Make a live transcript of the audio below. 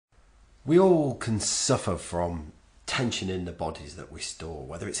We all can suffer from tension in the bodies that we store,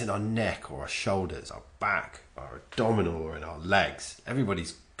 whether it's in our neck or our shoulders, our back, our abdominal, or in our legs.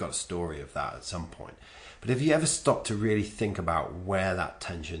 Everybody's got a story of that at some point. But have you ever stopped to really think about where that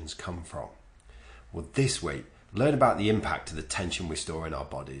tension's come from? Well, this week, learn about the impact of the tension we store in our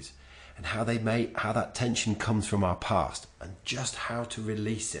bodies and how that tension comes from our past and just how to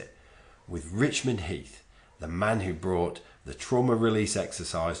release it with Richmond Heath, the man who brought the Trauma Release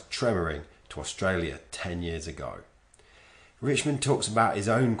Exercise Tremoring to Australia 10 years ago. Richmond talks about his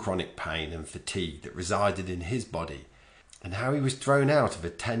own chronic pain and fatigue that resided in his body and how he was thrown out of a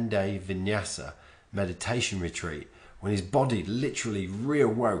 10-day vinyasa meditation retreat when his body literally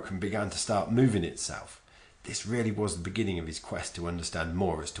re-awoke and began to start moving itself. This really was the beginning of his quest to understand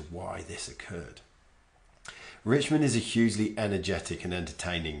more as to why this occurred. Richmond is a hugely energetic and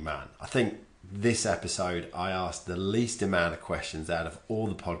entertaining man. I think this episode I asked the least amount of questions out of all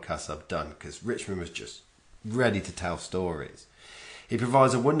the podcasts I've done because Richmond was just ready to tell stories. He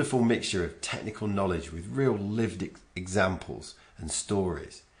provides a wonderful mixture of technical knowledge with real lived examples and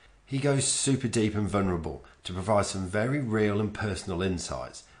stories. He goes super deep and vulnerable to provide some very real and personal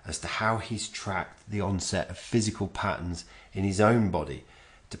insights as to how he's tracked the onset of physical patterns in his own body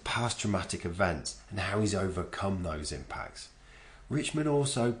to past traumatic events and how he's overcome those impacts. Richmond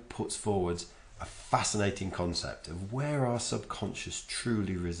also puts forward a fascinating concept of where our subconscious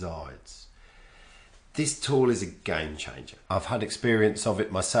truly resides. This tool is a game changer. I've had experience of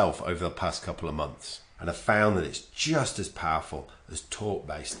it myself over the past couple of months, and I've found that it's just as powerful as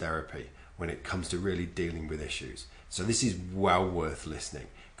talk-based therapy when it comes to really dealing with issues. So this is well worth listening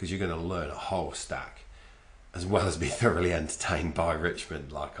because you're going to learn a whole stack, as well as be thoroughly entertained by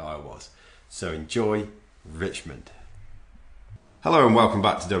Richmond like I was. So enjoy Richmond. Hello and welcome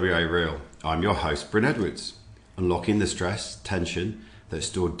back to WA Real. I'm your host, Bryn Edwards. Unlocking the stress, tension that's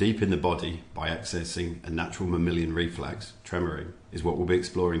stored deep in the body by accessing a natural mammalian reflex, tremoring, is what we'll be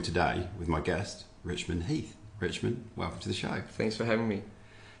exploring today with my guest, Richmond Heath. Richmond, welcome to the show. Thanks for having me.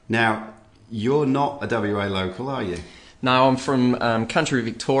 Now, you're not a WA local, are you? No, I'm from country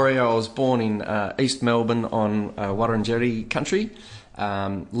Victoria. I was born in East Melbourne on Wurundjeri country,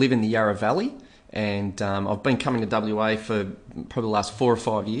 live in the Yarra Valley, and I've been coming to WA for probably the last 4 or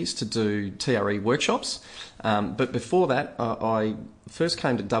 5 years to do TRE workshops. But before that, I first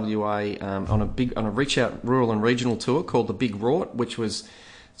came to WA on a reach out rural and regional tour called the Big Rort, which was,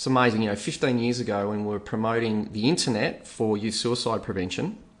 it's amazing, 15 years ago when we were promoting the internet for youth suicide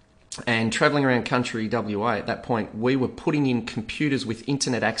prevention. And travelling around country WA at that point, we were putting in computers with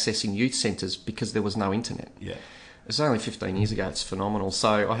internet access in youth centres because there was no internet. Yeah, it's only 15 years ago. It's phenomenal.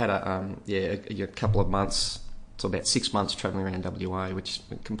 So I had a couple of months, so about 6 months travelling around WA, which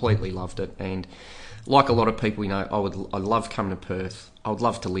completely loved it. And like a lot of people, I love coming to Perth. I would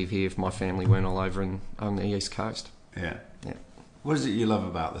love to live here if my family weren't all over on the East Coast. Yeah. Yeah. What is it you love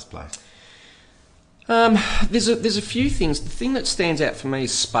about this place? There's a few things. The thing that stands out for me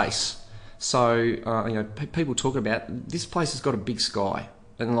is space. So people talk about this place has got a big sky,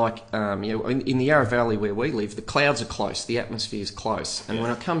 and in the Yarra Valley where we live, the clouds are close, the atmosphere is close, and when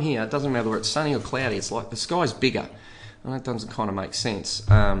I come here, it doesn't matter whether it's sunny or cloudy. It's like the sky's bigger, and that doesn't kind of make sense.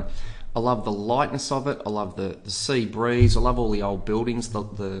 I love the lightness of it. I love the sea breeze. I love all the old buildings,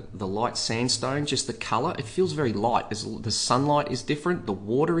 the light sandstone, just the colour. It feels very light. The sunlight is different. The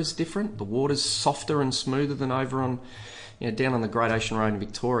water is different. The water's softer and smoother than over on, down on the Great Ocean Road in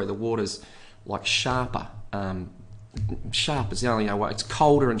Victoria. The water's like sharper. Sharp is the only way. It's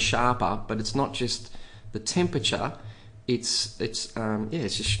colder and sharper, but it's not just the temperature. It's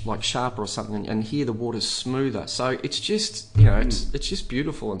just like sharper or something, and here the water's smoother. So it's just it's just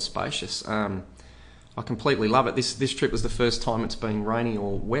beautiful and spacious. I completely love it. This trip was the first time it's been rainy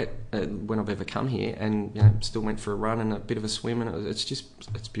or wet when I've ever come here, and still went for a run and a bit of a swim, and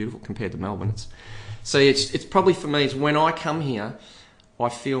it's beautiful compared to Melbourne. It's probably for me. It's when I come here, I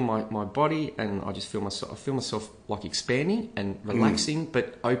feel my body, and I just feel myself like expanding and relaxing,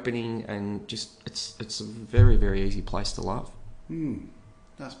 but opening, and just it's a very, very easy place to love.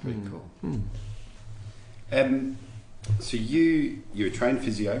 That's pretty cool. So you're a trained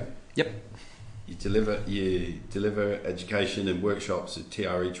physio. Yep. You deliver education and workshops at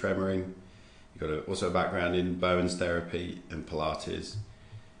TRE Tremoring. You've got also a background in Bowen's therapy and Pilates.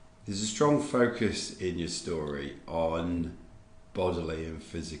 There's a strong focus in your story on bodily and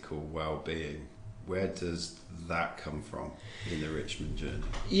physical well-being. Where does that come from in the Richmond journey?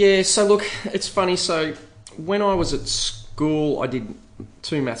 Yeah, so look, it's funny. So when I was at school, I did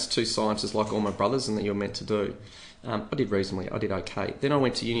 2 maths, 2 sciences like all my brothers and that you're meant to do. I did reasonably. I did okay. Then I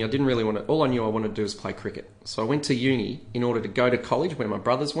went to uni. I didn't really want to... All I knew I wanted to do was play cricket. So I went to uni in order to go to college where my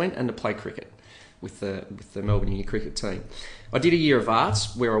brothers went and to play cricket with the Melbourne Uni cricket team. I did a year of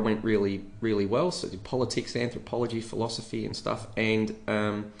arts where I went really, really well. So I did politics, anthropology, philosophy and stuff. And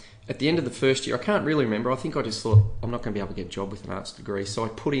at the end of the first year, I can't really remember. I think I just thought, I'm not going to be able to get a job with an arts degree. So I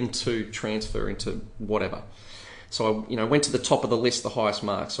put in to transfer into whatever. So I went to the top of the list, the highest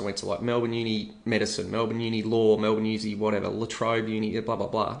marks. So I went to like Melbourne Uni Medicine, Melbourne Uni Law, Melbourne Uni whatever, La Trobe Uni, blah, blah,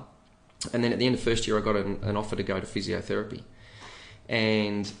 blah. And then at the end of the first year, I got an offer to go to physiotherapy.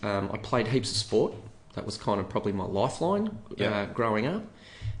 And I played heaps of sport. That was kind of probably my lifeline growing up.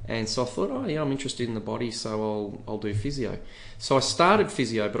 And so I thought, oh yeah, I'm interested in the body, so I'll do physio. So I started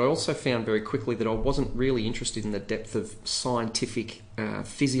physio, but I also found very quickly that I wasn't really interested in the depth of scientific,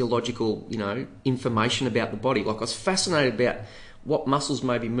 physiological, information about the body. Like I was fascinated about what muscles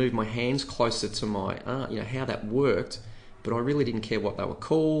maybe move my hands closer to my, how that worked, but I really didn't care what they were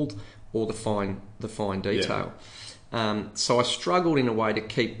called or the fine detail. So I struggled in a way to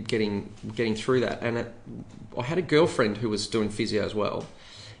keep getting through that. And I had a girlfriend who was doing physio as well.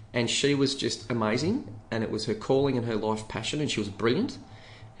 And she was just amazing, and it was her calling and her life passion, and she was brilliant.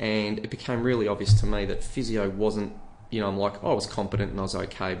 And it became really obvious to me that physio wasn't, I'm like, I was competent and I was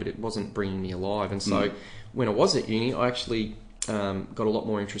okay, but it wasn't bringing me alive. And so when I was at uni, I actually got a lot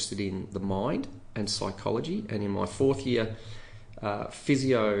more interested in the mind and psychology. And in my fourth year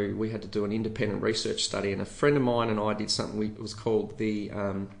physio, we had to do an independent research study, and a friend of mine and I did something. It was called the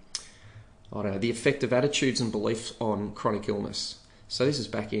effect of attitudes and beliefs on chronic illness. So this is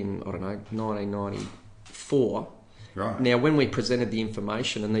back in, 1994. Right. Now, when we presented the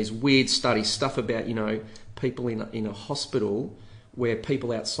information and these weird studies, stuff about, people in a hospital where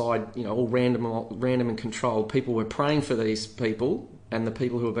people outside, all random and controlled, people were praying for these people, and the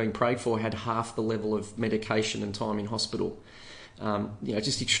people who were being prayed for had half the level of medication and time in hospital.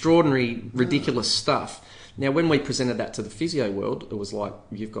 Just extraordinary, ridiculous stuff. Now, when we presented that to the physio world, it was like,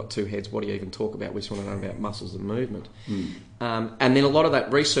 you've got two heads, what do you even talk about? We just want to know about muscles and movement. And then a lot of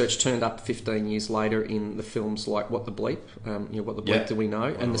that research turned up 15 years later in the films like What the Bleep, What the Bleep Do We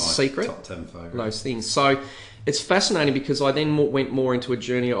Know, and The Secret, top 10 favourite. Those things. So it's fascinating because I then went more into a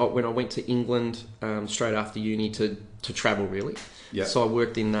journey when I went to England straight after uni to travel, really. Yeah. So I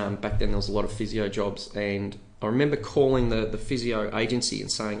worked in, back then there was a lot of physio jobs, and I remember calling the physio agency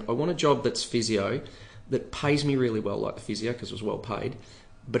and saying, I want a job that's physio, that pays me really well, like the physio, because it was well paid,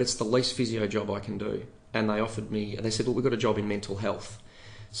 but it's the least physio job I can do. And they offered me, they said, well, we've got a job in mental health.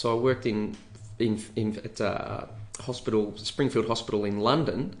 So I worked at hospital, Springfield Hospital in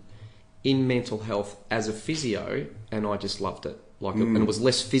London, in mental health as a physio, and I just loved it. And it was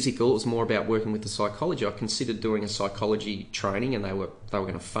less physical, it was more about working with the psychology. I considered doing a psychology training, and they were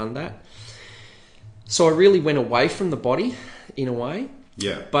going to fund that. So I really went away from the body, in a way.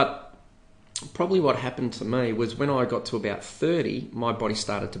 Yeah. But probably what happened to me was when I got to about 30, my body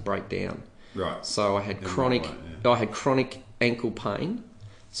started to break down. Right. So I had chronic ankle pain,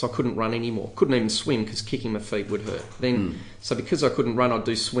 so I couldn't run anymore. Couldn't even swim because kicking my feet would hurt. So because I couldn't run, I'd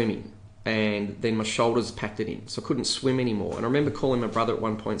do swimming, and then my shoulders packed it in, so I couldn't swim anymore. And I remember calling my brother at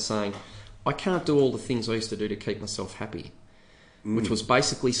one point saying, I can't do all the things I used to do to keep myself happy, which was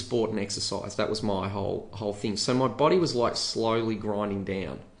basically sport and exercise. That was my whole thing. So my body was like slowly grinding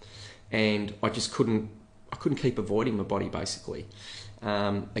down. And I just couldn't keep avoiding my body, basically.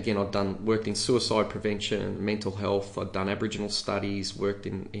 Again, worked in suicide prevention, mental health. I'd done Aboriginal studies, worked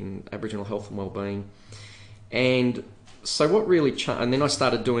in Aboriginal health and wellbeing. And so what really changed, and then I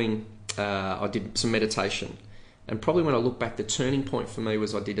started doing, I did some meditation. And probably when I look back, the turning point for me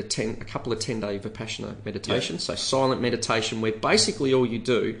was I did a couple of 10-day vipassana meditations. So silent meditation, where basically all you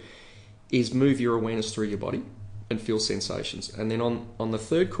do is move your awareness through your body and feel sensations. And then on the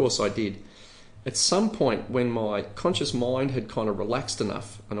third course I did, at some point when my conscious mind had kind of relaxed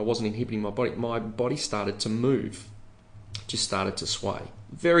enough and I wasn't inhibiting my body started to move, just started to sway.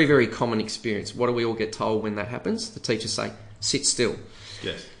 Very, very common experience. What do we all get told when that happens? The teachers say, sit still.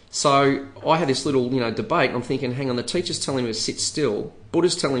 Yes. So I had this little debate, and I'm thinking, hang on, the teacher's telling me to sit still,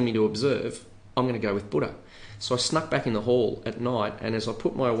 Buddha's telling me to observe, I'm going to go with Buddha. So I snuck back in the hall at night, and as I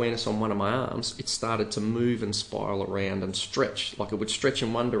put my awareness on one of my arms, it started to move and spiral around and stretch. Like it would stretch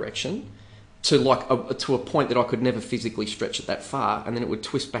in one direction to a point that I could never physically stretch it that far, and then it would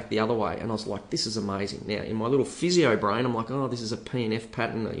twist back the other way. And I was like, this is amazing. Now, in my little physio brain, I'm like, oh, this is a PNF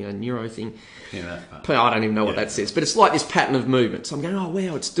pattern, neuro thing. PNF. I don't even know what that says, but it's like this pattern of movement. So I'm going, oh,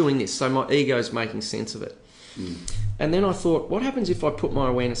 wow, it's doing this. So my ego's making sense of it. And then I thought, what happens if I put my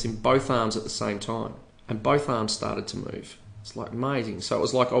awareness in both arms at the same time? And both arms started to move. It's like amazing. So it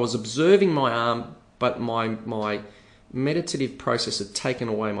was like I was observing my arm, but my meditative process had taken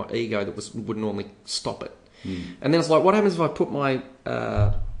away my ego that would normally stop it. And then it's like, what happens if I put my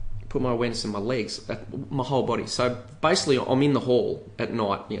awareness in my legs, my whole body? So basically, I'm in the hall at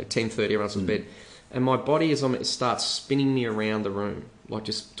night, 10:30, everyone's in bed, and my body it starts spinning me around the room, like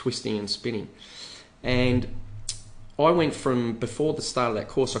just twisting and spinning. And I went from, before the start of that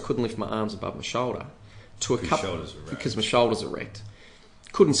course, I couldn't lift my arms above my shoulder, to because my shoulders are erect.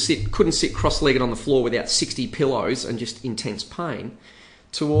 Couldn't sit cross-legged on the floor without 60 pillows and just intense pain.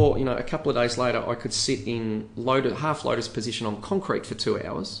 To a couple of days later, I could sit in half lotus position on concrete for 2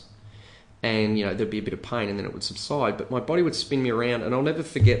 hours, and there'd be a bit of pain, and then it would subside. But my body would spin me around, and I'll never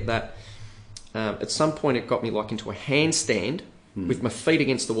forget that. At some point, it got me like into a handstand with my feet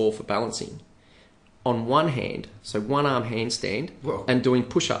against the wall for balancing, on one hand, so one arm handstand, and doing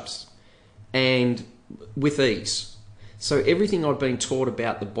push-ups, and with ease. So everything I'd been taught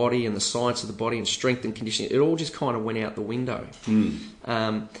about the body and the science of the body and strength and conditioning, it all just kind of went out the window.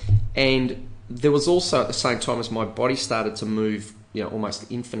 And there was also, at the same time as my body started to move, almost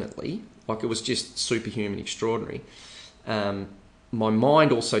infinitely, like it was just superhuman, extraordinary. My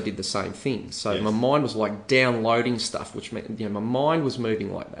mind also did the same thing. So my mind was like downloading stuff, which meant, my mind was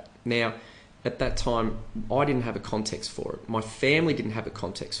moving like that. Now, at that time, I didn't have a context for it. My family didn't have a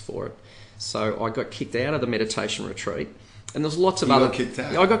context for it. So I got kicked out of the meditation retreat, and there was lots of I got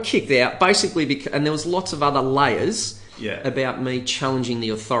kicked out basically, and there was lots of other layers about me challenging the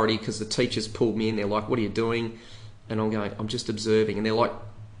authority, because the teachers pulled me in. They're like, "What are you doing?" And I'm going, "I'm just observing." And they're like,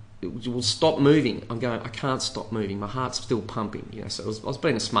 "Well, stop moving." I'm going, "I can't stop moving. My heart's still pumping." So I was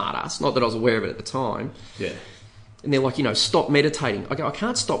being a smart ass. Not that I was aware of it at the time. Yeah. And they're like, stop meditating. I go, I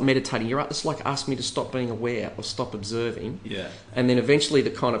can't stop meditating. You're right. It's like asking me to stop being aware or stop observing. Yeah. And then eventually the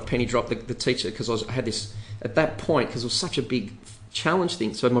kind of penny dropped, the teacher, because I had this, at that point, because it was such a big challenge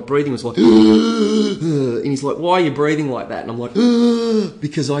thing. So my breathing was like, and he's like, "Why are you breathing like that?" And I'm like,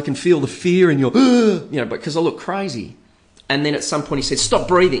 because I can feel the fear in your, because I look crazy. And then at some point he said, "Stop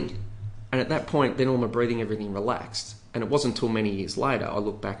breathing." And at that point, then all my breathing, everything relaxed. And it wasn't until many years later I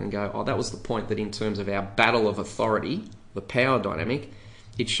look back and go, "Oh, that was the point that in terms of our battle of authority, the power dynamic,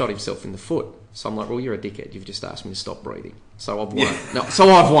 it shot himself in the foot." So I'm like, "Well, you're a dickhead. You've just asked me to stop breathing. So I've won." No, so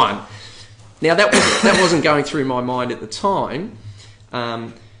I've won. Now, that wasn't going through my mind at the time.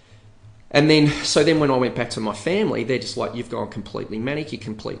 And then when I went back to my family, they're just like, "You've gone completely manic. You're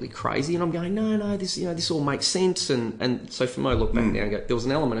completely crazy." And I'm going, no, this all makes sense. And so for me, I look back now and go, there was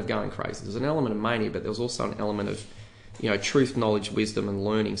an element of going crazy. There was an element of mania, but there was also an element of truth, knowledge, wisdom, and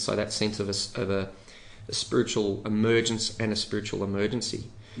learning. So that sense of a spiritual emergence and a spiritual emergency.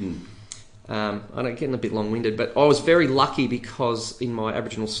 I'm getting a bit long-winded, but I was very lucky because in my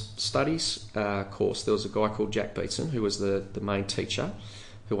Aboriginal Studies course, there was a guy called Jack Beatson, who was the main teacher,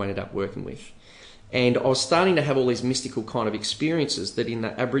 who I ended up working with. And I was starting to have all these mystical kind of experiences that in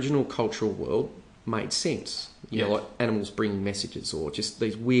the Aboriginal cultural world made sense. Like animals bringing messages, or just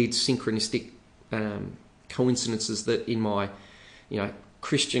these weird synchronistic coincidences that in my,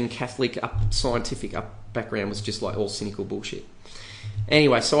 Christian, Catholic, scientific background was just like all cynical bullshit.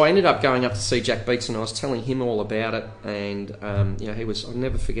 Anyway, so I ended up going up to see Jack Beatson. I was telling him all about it, and I'll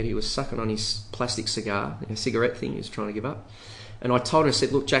never forget, he was sucking on his plastic cigar, cigarette thing he was trying to give up. And I told him, I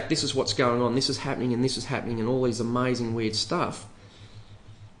said, "Look, Jack, this is what's going on. This is happening, and this is happening, and all these amazing weird stuff."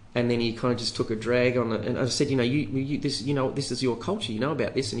 And then he kind of just took a drag on it, and I said, this is your culture, you know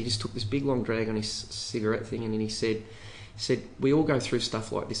about this. And he just took this big long drag on his cigarette thing, and then he said, "We all go through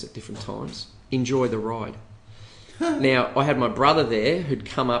stuff like this at different times. Enjoy the ride." Now, I had my brother there who'd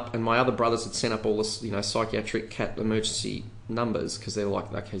come up, and my other brothers had sent up all this, psychiatric cat emergency numbers, because they're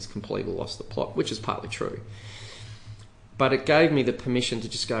like, "Okay, he's completely lost the plot," which is partly true. But it gave me the permission to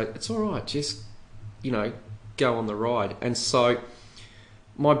just go, "It's all right, just, go on the ride." And so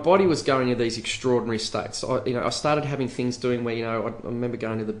my body was going into these extraordinary states. I started having things doing where, I remember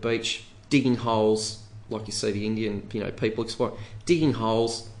going to the beach, digging holes, like you see the Indian, people explore, digging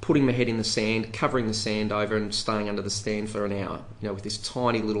holes, putting my head in the sand, covering the sand over, and staying under the sand for an hour, with this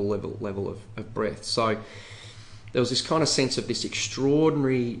tiny little level of breath. So there was this kind of sense of this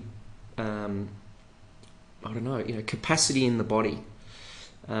extraordinary, capacity in the body.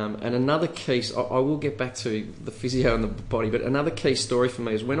 And another key, I will get back to the physio and the body, but another key story for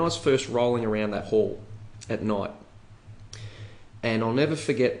me is when I was first rolling around that hall at night. And I'll never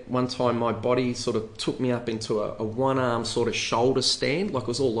forget one time my body sort of took me up into a one-arm sort of shoulder stand, like it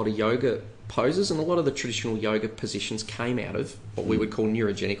was all a lot of yoga poses, and a lot of the traditional yoga positions came out of what we would call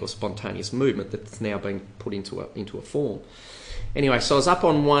neurogenic or spontaneous movement that's now been put into a form. Anyway, so I was up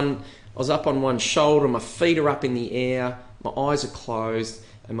on one shoulder, my feet are up in the air, my eyes are closed,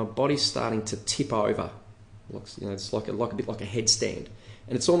 and my body's starting to tip over It's like a bit like a headstand.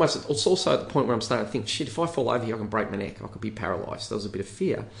 And it's also at the point where I'm starting to think, shit, if I fall over here, I can break my neck. I could be paralysed. There was a bit of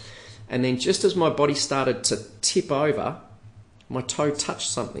fear. And then just as my body started to tip over, my toe touched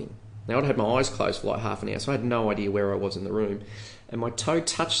something. Now, I'd had my eyes closed for like half an hour, so I had no idea where I was in the room. And my toe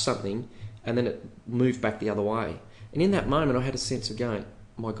touched something, and then it moved back the other way. And in that moment, I had a sense of going,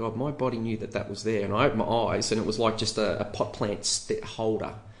 my God, my body knew that was there. And I opened my eyes, and it was like just a pot plant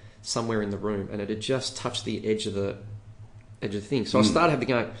holder somewhere in the room, and it had just touched the edge of the thing. So I started having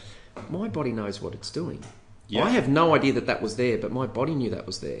to go, my body knows what it's doing. Yeah. I have no idea that was there, but my body knew that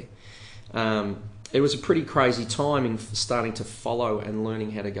was there. It was a pretty crazy time in starting to follow and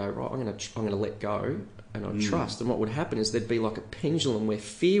learning how to go, right, I'm going to let go and I'd trust. And what would happen is there'd be like a pendulum where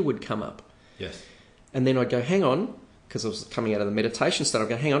fear would come up. Yes. And then I'd go, hang on, because I was coming out of the meditation state, I'd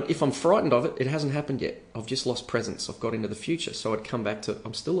go, hang on, if I'm frightened of it, it hasn't happened yet. I've just lost presence. I've got into the future. So I'd come back to,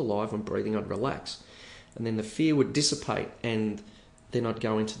 I'm still alive, I'm breathing, I'd relax. And then the fear would dissipate, and then I'd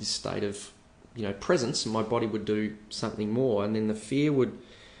go into this state of, presence, and my body would do something more, and then the fear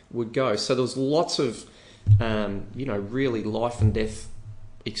would go. So there was lots of, really life and death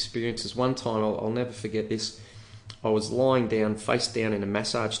experiences. One time, I'll never forget this, I was lying down, face down in a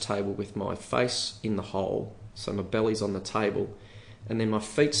massage table with my face in the hole, so my belly's on the table, and then my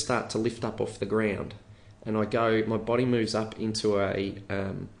feet start to lift up off the ground, and my body moves up into a,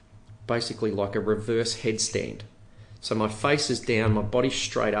 basically like a reverse headstand. So my face is down, my body's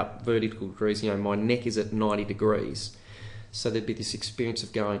straight up, vertical degrees, my neck is at 90 degrees. So there'd be this experience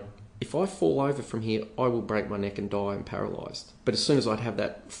of going, if I fall over from here, I will break my neck and die and paralysed. But as soon as I'd have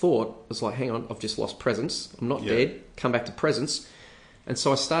that thought, it's like, hang on, I've just lost presence. I'm not dead. Come back to presence. And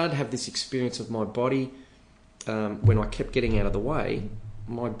so I started to have this experience of my body, when I kept getting out of the way,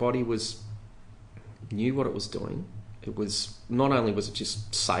 my body knew what it was doing. It was, not only was it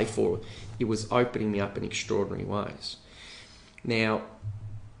just safe, or it was opening me up in extraordinary ways. Now,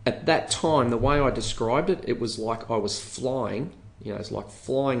 at that time, the way I described it, it was like I was flying. It's like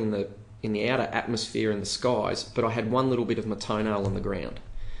flying in the outer atmosphere in the skies, but I had one little bit of my toenail on the ground.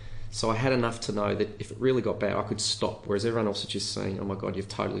 So I had enough to know that if it really got bad, I could stop, whereas everyone else is just saying, oh my God, you're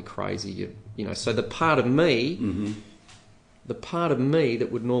totally crazy. So the part of me,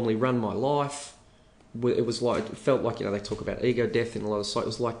 that would normally run my life, it felt like, they talk about ego death in a lot of sites. It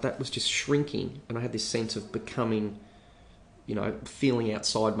was like that was just shrinking, and I had this sense of becoming, feeling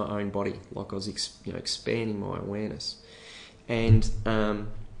outside my own body, like I was, expanding my awareness. And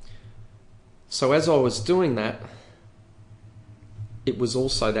so as I was doing that, it was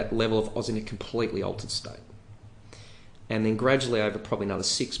also that level of I was in a completely altered state. And then gradually over probably another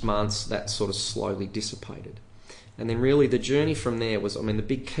 6 months, that sort of slowly dissipated. And then really the journey from there was, the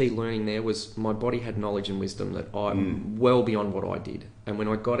big key learning there was my body had knowledge and wisdom that I'm well beyond what I did. And when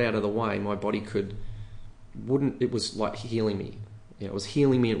I got out of the way, my body it was like healing me. It was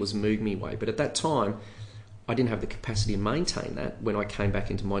healing me, it was moving me away. But at that time, I didn't have the capacity to maintain that when I came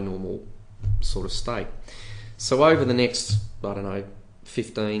back into my normal sort of state. So over the next,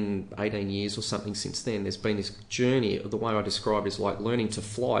 15, 18 years or something since then, there's been this journey. The way I describe it is like learning to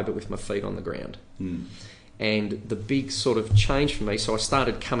fly, but with my feet on the ground. And the big sort of change for me, so I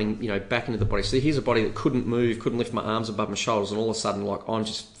started coming, back into the body. So here's a body that couldn't move, couldn't lift my arms above my shoulders, and all of a sudden, like, I'm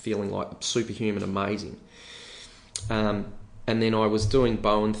just feeling like superhuman, amazing. And then I was doing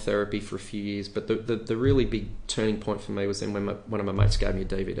Bowen therapy for a few years, but the really big turning point for me was then when one of my mates gave me a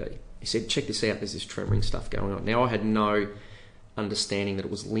DVD. He said, check this out, there's this tremoring stuff going on. Now, I had no understanding that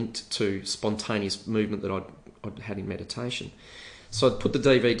it was linked to spontaneous movement that I'd had in meditation. So I'd put the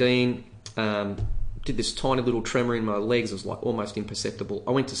DVD in, did this tiny little tremor in my legs. It was like almost imperceptible.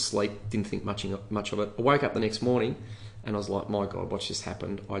 I went to sleep, didn't think much of it. I woke up the next morning and I was like, my God, what's just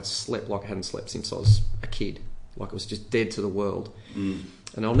happened? I'd slept like I hadn't slept since I was a kid. Like I was just dead to the world.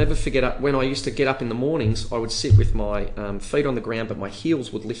 And I'll never forget when I used to get up in the mornings, I would sit with my feet on the ground, but my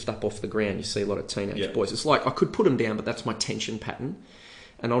heels would lift up off the ground. You see a lot of teenage boys. It's like I could put them down, but that's my tension pattern.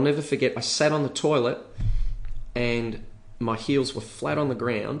 And I'll never forget, I sat on the toilet and my heels were flat on the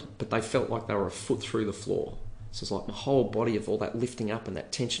ground, but they felt like they were a foot through the floor. So it's like my whole body of all that lifting up and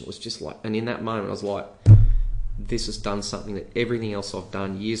that tension was just like, and in that moment I was like, this has done something that everything else I've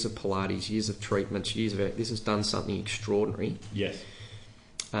done, years of Pilates, years of treatments, this has done something extraordinary. Yes.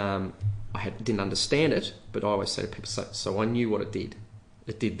 I didn't understand it, but I always say to people, so I knew what it did.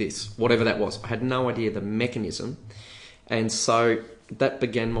 It did this, whatever that was. I had no idea the mechanism. And so that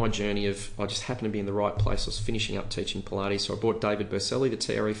began my journey of, I just happened to be in the right place. I was finishing up teaching Pilates. So I brought David Berselli, the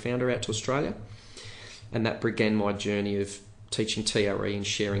TRE founder, out to Australia. And that began my journey of teaching TRE and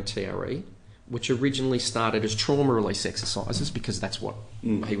sharing TRE which originally started as trauma release exercises because that's what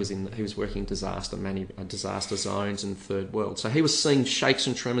he was in. He was working in disaster zones and third world. So he was seeing shakes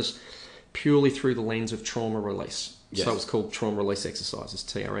and tremors purely through the lens of trauma release. Yes. So it was called Trauma Release Exercises,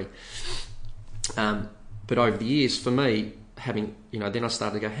 TRE. But over the years, for me, then I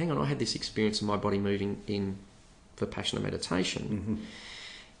started to go, hang on, I had this experience of my body moving in vipassana meditation. Mm-hmm.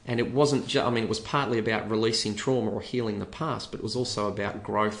 And it wasn't it was partly about releasing trauma or healing the past, but it was also about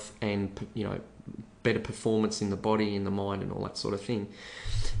growth and, better performance in the body, in the mind, and all that sort of thing.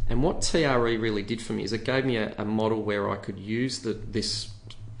 And what TRE really did for me is it gave me a model where I could use this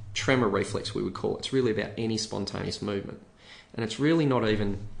tremor reflex, we would call it. It's really about any spontaneous movement. And it's really not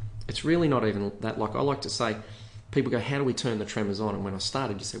even that. Like I like to say, people go, how do we turn the tremors on? And when I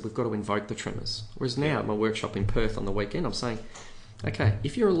started, you said, we've got to invoke the tremors. Whereas now at my workshop in Perth on the weekend, I'm saying, okay,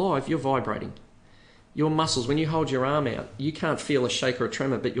 if you're alive, you're vibrating. Your muscles, when you hold your arm out, you can't feel a shake or a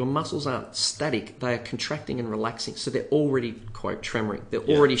tremor, but your muscles aren't static. They are contracting and relaxing. So they're already, quote, tremoring. They're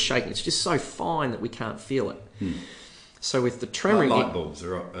already shaking. It's just so fine that we can't feel it. So with the tremoring... light bulbs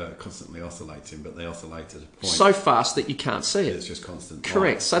are constantly oscillating, but they oscillate at a point... so fast that you can't see it. It's just constant.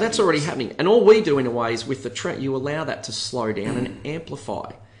 Correct. So that's already happening. And all we do in a way is with the you allow that to slow down and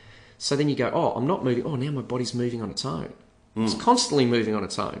amplify. So then you go, oh, I'm not moving. Oh, now my body's moving on its own. It's constantly moving on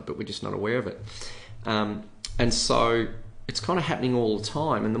its own, but we're just not aware of it. And so it's kind of happening all the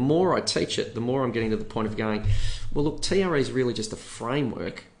time. And the more I teach it, the more I'm getting to the point of going, well, look, TRE is really just a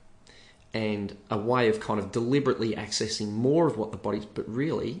framework and a way of kind of deliberately accessing more of what the body's, but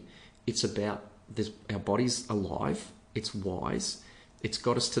really it's about this, our body's alive, it's wise, it's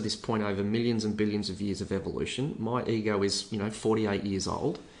got us to this point over millions and billions of years of evolution. My ego is, 48 years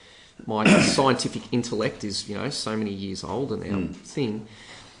old. My scientific intellect is, so many years old and our thing.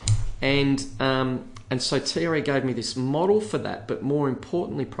 And so TRE gave me this model for that, but more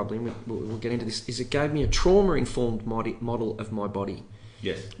importantly, probably, we'll get into this, is it gave me a trauma-informed model of my body.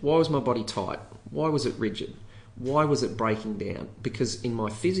 Yes. Why was my body tight? Why was it rigid? Why was it breaking down? Because in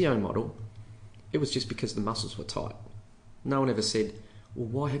my physio model, it was just because the muscles were tight. No one ever said, well,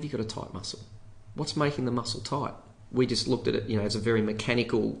 why have you got a tight muscle? What's making the muscle tight? We just looked at it, as a very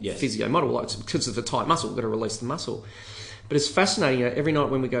mechanical physio model. Like, it's because of the tight muscle, we've got to release the muscle. But it's fascinating, every night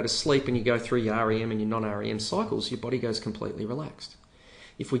when we go to sleep and you go through your REM and your non-REM cycles, your body goes completely relaxed.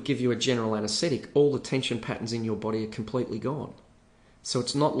 If we give you a general anaesthetic, all the tension patterns in your body are completely gone. So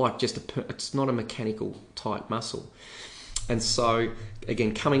it's not like it's not a mechanical tight muscle. And so,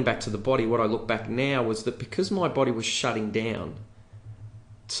 again, coming back to the body, what I look back now was that because my body was shutting down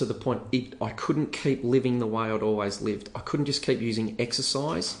to the point I couldn't keep living the way I'd always lived. I couldn't just keep using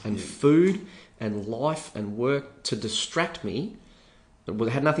exercise and food and life and work to distract me. It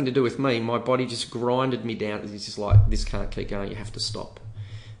had nothing to do with me. My body just grinded me down. It's just like, this can't keep going, you have to stop.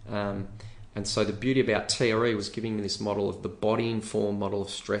 And so the beauty about TRE was giving me this model of the body-informed model of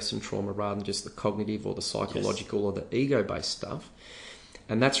stress and trauma rather than just the cognitive or the psychological or the ego-based stuff.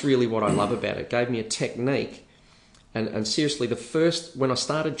 And that's really what I love about it. It gave me a technique. And seriously, when I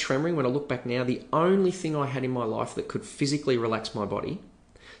started tremoring, when I look back now, the only thing I had in my life that could physically relax my body,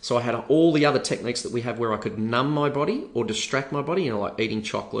 so I had all the other techniques that we have where I could numb my body or distract my body, like eating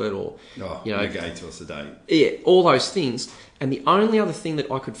chocolate or... negate or sedate. Yeah, all those things. And the only other thing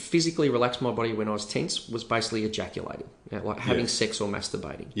that I could physically relax my body when I was tense was basically ejaculating, like having sex or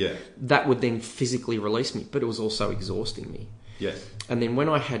masturbating. Yeah. That would then physically release me, but it was also exhausting me. Yes. And then when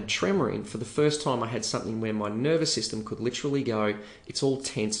I had tremoring, for the first time I had something where my nervous system could literally go, it's all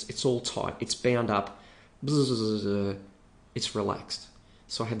tense, it's all tight, it's bound up, it's relaxed.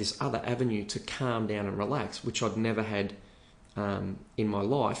 So I had this other avenue to calm down and relax, which I'd never had in my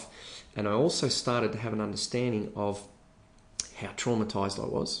life. And I also started to have an understanding of how traumatized I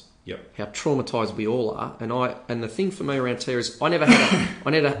was. Yep. How traumatized we all are. And the thing for me around TRE is I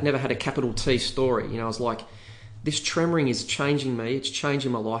never had a capital T story. I was like, this tremoring is changing me, it's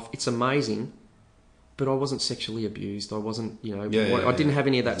changing my life, it's amazing. But I wasn't sexually abused. I wasn't, I didn't have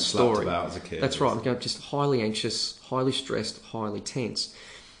any of that story. About as a kid. That's right. I'm just highly anxious, highly stressed, highly tense.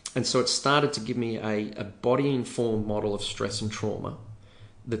 And so it started to give me a body-informed model of stress and trauma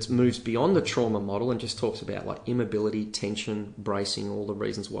that moves beyond the trauma model and just talks about like immobility, tension, bracing, all the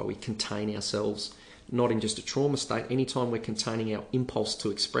reasons why we contain ourselves, not in just a trauma state. Anytime we're containing our impulse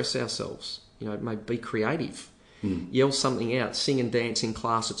to express ourselves, maybe be creative, yell something out, sing and dance in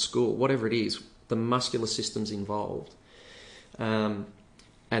class at school, whatever it is, the muscular system's involved. And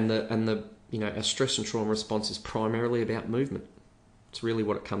our stress and trauma response is primarily about movement. It's really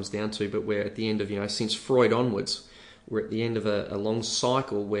what it comes down to, but we're at the end of, since Freud onwards, we're at the end of a long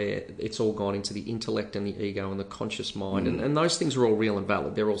cycle where it's all gone into the intellect and the ego and the conscious mind. And those things are all real and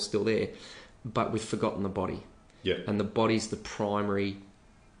valid. They're all still there. but we've forgotten the body. Yeah. And the body's the primary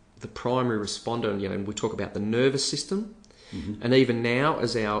responder. And, you know, we talk about the nervous system, and even now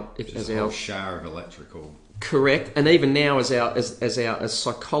as our shower of electrical. Correct, and even now as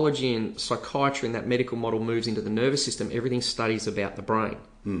psychology and psychiatry and that medical model moves into the nervous system, everything studies about the brain,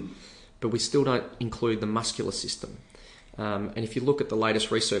 but we still don't include the muscular system. And if you look at the latest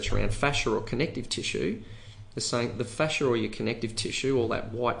research around fascia or connective tissue, they're saying the fascia or your connective tissue, all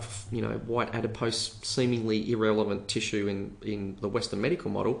that white adipose, seemingly irrelevant tissue in the Western medical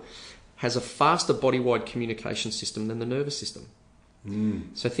model, has a faster body-wide communication system than the nervous system.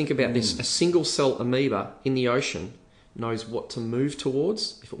 So think about this. A single cell amoeba in the ocean knows what to move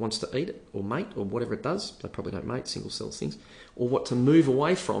towards if it wants to eat it or mate or whatever it does. They probably don't mate, single cell things. Or what to move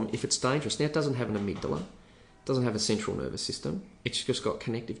away from if it's dangerous. Now, it doesn't have an amygdala. It doesn't have a central nervous system. It's just got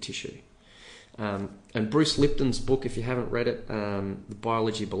connective tissue. And Bruce Lipton's book, if you haven't read it, The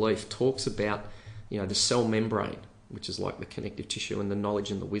Biology of Belief, talks about, you know, the cell membrane, which is like the connective tissue, and the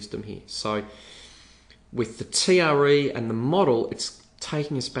knowledge and the wisdom here. So with the TRE and the model, it's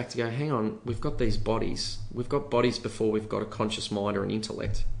taking us back to go, hang on, we've got these bodies. We've got bodies before we've got a conscious mind or an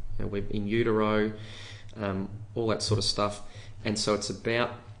intellect. You know, we're in utero, all that sort of stuff. And so it's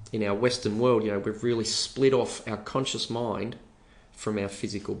about, in our Western world, you know, we've really split off our conscious mind from our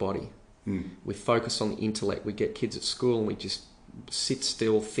physical body. We focus on the intellect. We get kids at school and we just sit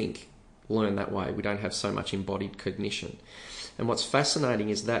still, think, learn that way. We don't have so much embodied cognition. And what's fascinating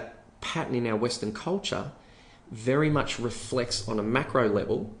is that pattern in our Western culture very much reflects on a macro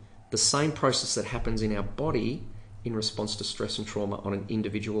level the same process that happens in our body in response to stress and trauma on an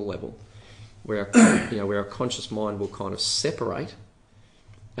individual level, where our conscious mind will kind of separate,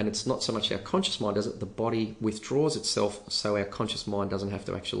 and it's not so much our conscious mind does it, the body withdraws itself so our conscious mind doesn't have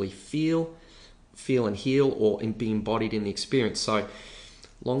to actually feel and heal or be embodied in the experience. So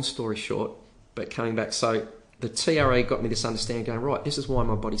long story short, but coming back, so the TRA got me this understanding going, right, this is why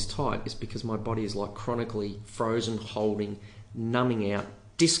my body's tight, is because my body is like chronically frozen, holding, numbing out,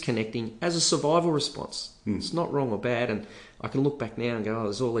 disconnecting as a survival response. It's not wrong or bad, and I can look back now and go, oh,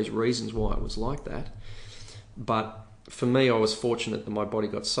 there's all these reasons why it was like that. But for me, I was fortunate that my body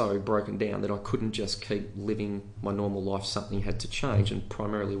got so broken down that I couldn't just keep living my normal life. Something had to change, and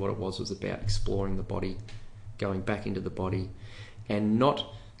primarily what it was about exploring the body, going back into the body, and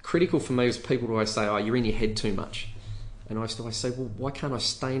not... Critical for me was people would always say, oh, you're in your head too much. And I used to always say, well, why can't I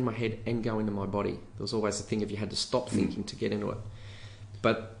stay in my head and go into my body? There was always the thing of you had to stop thinking to get into it.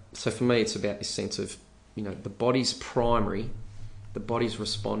 But so for me, it's about this sense of, you know, the body's primary, the body's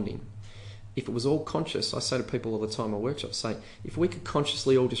responding. If it was all conscious, I say to people all the time in workshops, say, if we could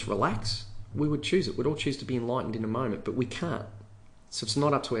consciously all just relax, we would choose it. We'd all choose to be enlightened in a moment, but we can't. So it's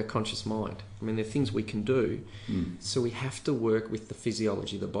not up to our conscious mind. I mean, there are things we can do, so we have to work with the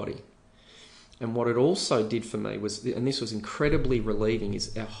physiology of the body. And what it also did for me was, and this was incredibly relieving,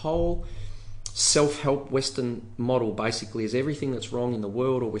 is our whole self-help Western model basically is everything that's wrong in the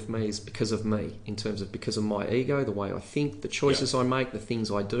world or with me is because of me, in terms of because of my ego, the way I think, the choices I make, the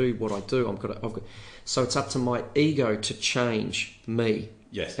things I do, what I do. So it's up to my ego to change me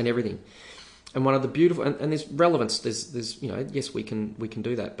and everything. And one of the beautiful, and there's relevance, there's you know, yes, we can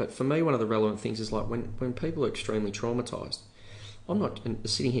do that. But for me, one of the relevant things is like when people are extremely traumatized, I'm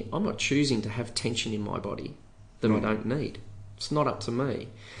not choosing to have tension in my body that I don't need. It's not up to me.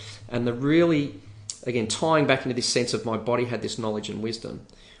 And the really, again, tying back into this sense of my body had this knowledge and wisdom,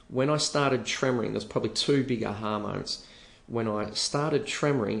 when I started tremoring, there's probably two big aha moments. When I started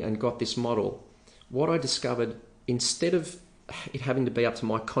tremoring and got this model, what I discovered, instead of it having to be up to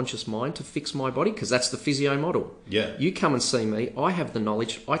my conscious mind to fix my body, because that's the physio model. Yeah. You come and see me, I have the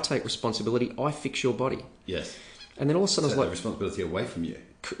knowledge, I take responsibility, I fix your body. Yes. And then all of a sudden Take I was like... the responsibility away from you.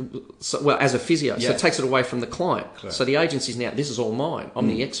 So, well, as a physio. So it takes it away from the client. Correct. So the agency's now, this is all mine. I'm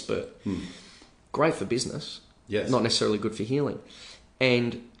the expert. Great for business. Yes. Not necessarily good for healing.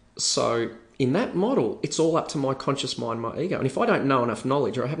 And so in that model, it's all up to my conscious mind, my ego. And if I don't know enough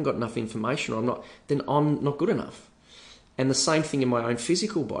knowledge or I haven't got enough information, then I'm not good enough. And the same thing in my own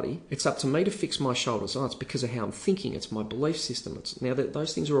physical body. It's up to me to fix my shoulders. Oh, it's because of how I'm thinking. It's my belief system. Now that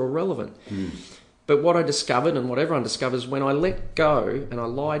those things are all relevant. But what I discovered, and what everyone discovers, when I let go and I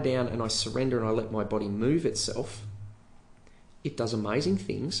lie down and I surrender and I let my body move itself, it does amazing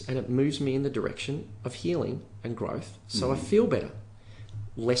things and it moves me in the direction of healing and growth. So I feel better.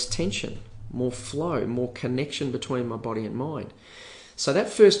 Less tension, more flow, more connection between my body and mind. So that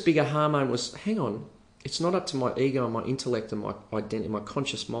first big aha moment was, hang on, it's not up to my ego and my intellect and my identity, my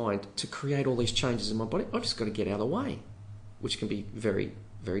conscious mind to create all these changes in my body. I've just got to get out of the way, which can be very,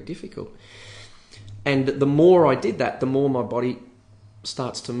 very difficult. And the more I did that, the more my body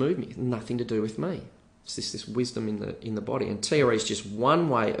starts to move me. Nothing to do with me. It's this wisdom in the body. And TRE is just one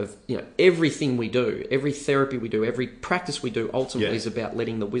way of, everything we do, every therapy we do, every practice we do ultimately is about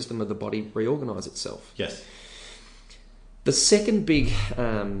letting the wisdom of the body reorganise itself. Yes. The second big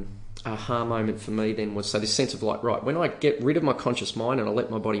aha moment for me then was, so this sense of like, right, when I get rid of my conscious mind and I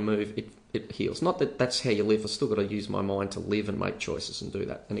let my body move, it heals. Not that that's how you live. I've still got to use my mind to live and make choices and do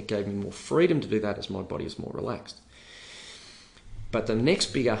that. And it gave me more freedom to do that as my body is more relaxed. But the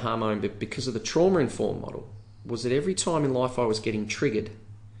next big aha moment, because of the trauma-informed model, was that every time in life I was getting triggered,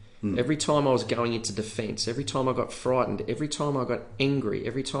 every time I was going into defense, every time I got frightened, every time I got angry,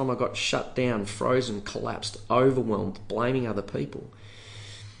 every time I got shut down, frozen, collapsed, overwhelmed, blaming other people,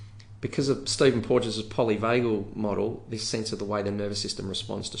 because of Stephen Porges' polyvagal model, this sense of the way the nervous system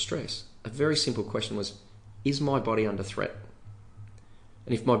responds to stress, a very simple question was, is my body under threat?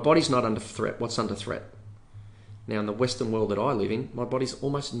 And if my body's not under threat, what's under threat? Now, in the Western world that I live in, my body's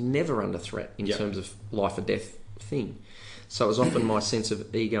almost never under threat in terms of life or death thing. So it was often my sense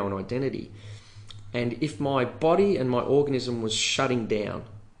of ego and identity. And if my body and my organism was shutting down,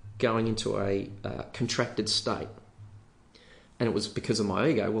 going into a contracted state, and it was because of my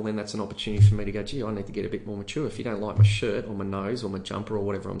ego, well, then that's an opportunity for me to go, gee, I need to get a bit more mature. If you don't like my shirt or my nose or my jumper or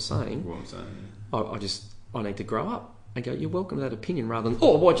whatever I'm saying, I need to grow up. And go, you're welcome to that opinion, rather than,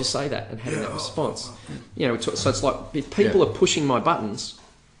 oh, why'd you say that? And having that response. So it's like, if people are pushing my buttons,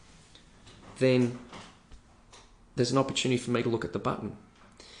 then there's an opportunity for me to look at the button.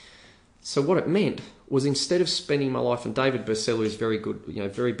 So what it meant was, instead of spending my life, and David Bercelo is very good,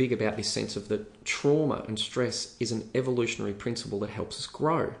 very big about this sense of that trauma and stress is an evolutionary principle that helps us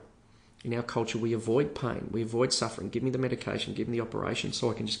grow. In our culture, we avoid pain, we avoid suffering. Give me the medication, give me the operation, so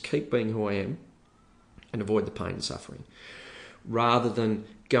I can just keep being who I am and avoid the pain and suffering, rather than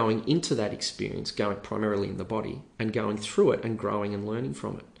going into that experience, going primarily in the body, and going through it and growing and learning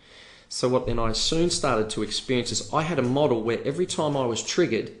from it. So what then I soon started to experience is, I had a model where every time I was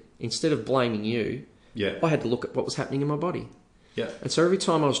triggered, instead of blaming you, I had to look at what was happening in my body. And so every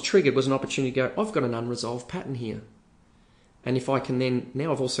time I was triggered was an opportunity to go, I've got an unresolved pattern here. And if I can then,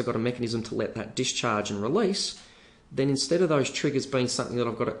 now I've also got a mechanism to let that discharge and release, then instead of those triggers being something that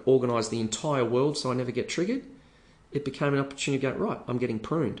I've got to organise the entire world so I never get triggered, it became an opportunity to go, right, I'm getting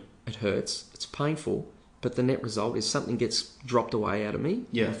pruned. It hurts, it's painful, but the net result is something gets dropped away out of me,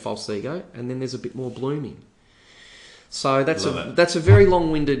 a false ego, and then there's a bit more blooming. So that's a very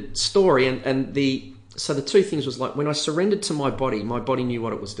long-winded story, so the two things was like, when I surrendered to my body knew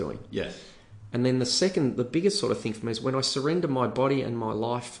what it was doing. Yes. And then the biggest sort of thing for me is when I surrender my body and my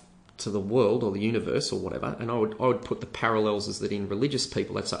life to the world or the universe or whatever, and I would put the parallels as that in religious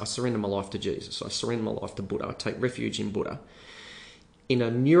people, let's say I surrender my life to Jesus, I surrender my life to Buddha, I take refuge in Buddha. In a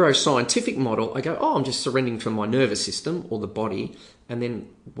neuroscientific model, I go, I'm just surrendering from my nervous system or the body, and then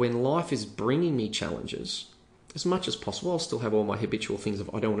when life is bringing me challenges, as much as possible, I'll still have all my habitual things of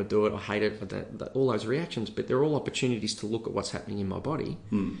I don't want to do it, I hate it, all those reactions, but they're all opportunities to look at what's happening in my body,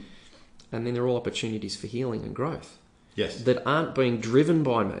 and then they're all opportunities for healing and growth. Yes. That aren't being driven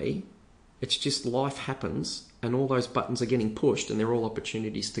by me. It's just life happens and all those buttons are getting pushed, and they're all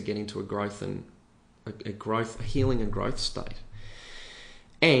opportunities to get into a growth and a healing and growth state.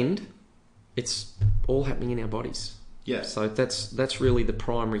 And it's all happening in our bodies. Yeah. So that's really the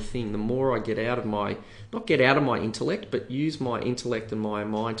primary thing. The more I get out of not get out of my intellect, but use my intellect and my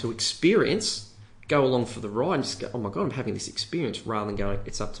mind to experience, go along for the ride and just go, oh my God, I'm having this experience, rather than going,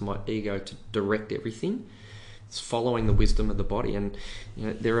 it's up to my ego to direct everything. It's following the wisdom of the body. And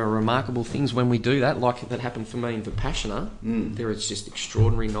there are remarkable things when we do that, like that happened for me in vipassana. There is just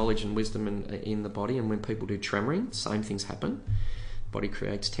extraordinary knowledge and wisdom in the body. And when people do tremoring, same things happen. Body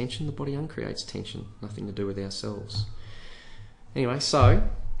creates tension, the body uncreates tension. Nothing to do with ourselves. Anyway, so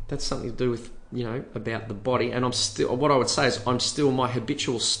that's something to do with, about the body. And what I would say is my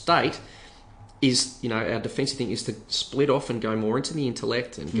habitual state is, our defensive thing is to split off and go more into the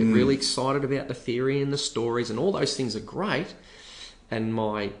intellect and get really excited about the theory and the stories, and all those things are great. And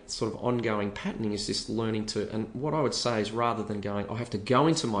my sort of ongoing patterning is just learning to, and what I would say is, rather than going, I have to go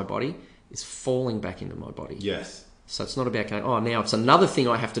into my body, is falling back into my body. Yes. So it's not about going, now it's another thing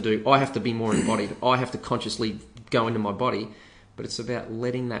I have to do. I have to be more embodied. I have to consciously go into my body. But it's about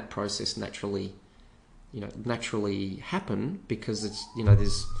letting that process naturally happen, because it's,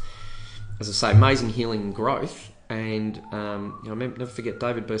 there's, as I say, amazing healing and growth. And I'll never forget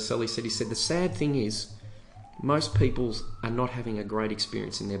David Bercelo said, the sad thing is most people are not having a great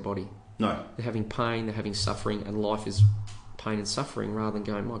experience in their body. No. They're having pain, they're having suffering, and life is pain and suffering, rather than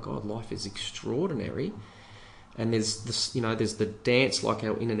going, my God, life is extraordinary. And there's this, there's the dance, like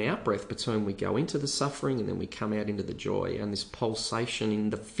our in and out breath, between we go into the suffering and then we come out into the joy, and this pulsation in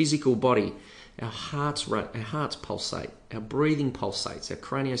the physical body. Our hearts pulsate, our breathing pulsates, our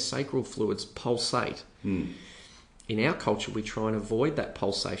craniosacral fluids pulsate. In our culture, we try and avoid that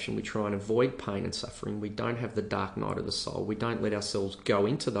pulsation. We try and avoid pain and suffering. We don't have the dark night of the soul. We don't let ourselves go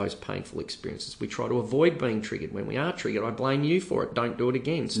into those painful experiences. We try to avoid being triggered. When we are triggered, I blame you for it. Don't do it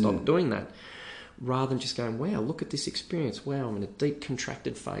again. Stop doing that. Rather than just going, wow, look at this experience. Wow, I'm in a deep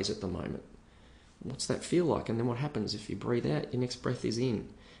contracted phase at the moment. What's that feel like? And then what happens if you breathe out? Your next breath is in.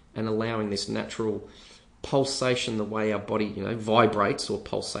 And allowing this natural pulsation, the way our body, vibrates or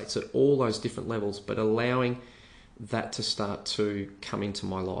pulsates at all those different levels, but allowing that to start to come into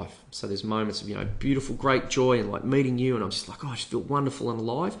my life. So there's moments of, beautiful, great joy and like meeting you, and I'm just like, oh, I just feel wonderful and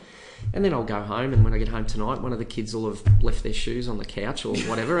alive. And then I'll go home, and when I get home tonight, one of the kids will have left their shoes on the couch or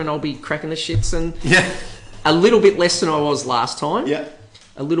whatever, and I'll be cracking the shits and a little bit less than I was last time. Yeah.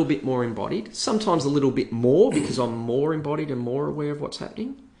 A little bit more embodied. Sometimes a little bit more because I'm more embodied and more aware of what's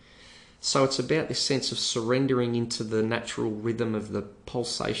happening. So it's about this sense of surrendering into the natural rhythm of the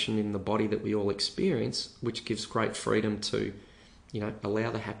pulsation in the body that we all experience, which gives great freedom to,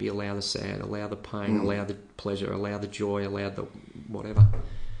 allow the happy, allow the sad, allow the pain, allow the pleasure, allow the joy, allow the whatever.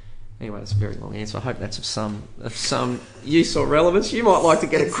 Anyway, that's a very long answer. I hope that's of some use or relevance. You might like to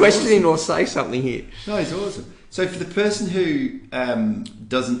get a question in or say something here. No, it's awesome. So for the person who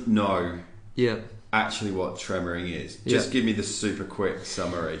doesn't know actually what tremoring is, just give me the super quick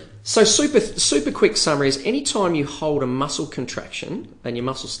summary. So super quick summary is anytime you hold a muscle contraction and your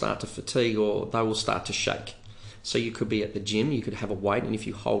muscles start to fatigue or they will start to shake. So you could be at the gym, you could have a weight, and if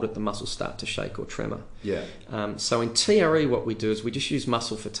you hold it, the muscles start to shake or tremor. Yeah. So in TRE, what we do is we just use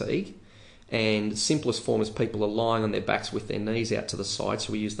muscle fatigue, and the simplest form is people are lying on their backs with their knees out to the side.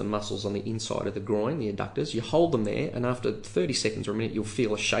 So we use the muscles on the inside of the groin, the adductors. You hold them there, and after 30 seconds or a minute, you'll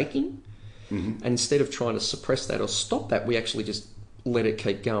feel a shaking. And instead of trying to suppress that or stop that, we actually just let it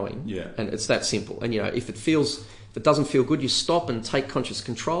keep going. Yeah. And it's that simple. And if it doesn't feel good, you stop and take conscious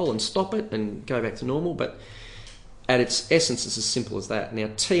control and stop it and go back to normal. But at its essence, it's as simple as that. Now,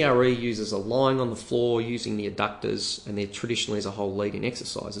 TRE uses a lying on the floor using the adductors, and there traditionally is a whole lead-in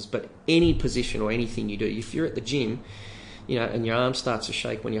exercises. But any position or anything you do, if you're at the gym, and your arm starts to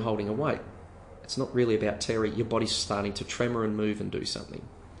shake when you're holding a weight, it's not really about TRE. Your body's starting to tremor and move and do something.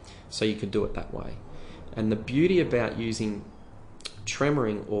 So you could do it that way. And the beauty about using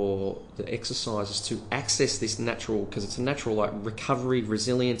tremoring or the exercises to access this natural, because it's a natural like recovery,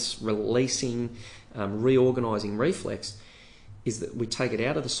 resilience, releasing, reorganizing reflex, is that we take it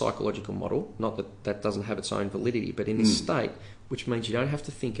out of the psychological model, not that that doesn't have its own validity, but in this state, which means you don't have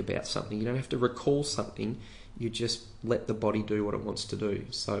to think about something, you don't have to recall something, you just let the body do what it wants to do.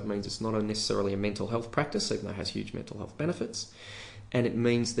 So it means it's not necessarily a mental health practice, even though it has huge mental health benefits. And it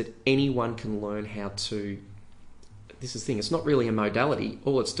means that anyone can learn how to, this is the thing, it's not really a modality.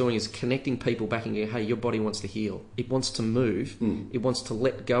 All it's doing is connecting people back and going, hey, your body wants to heal. It wants to move. It wants to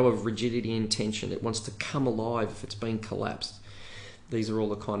let go of rigidity and tension. It wants to come alive if it's been collapsed. These are all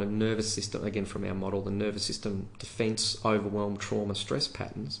the kind of nervous system, again from our model, the nervous system defense, overwhelm, trauma, stress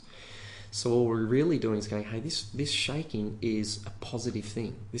patterns. So all we're really doing is going, hey, this shaking is a positive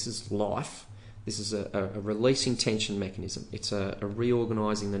thing. This is life. This is a releasing tension mechanism. It's a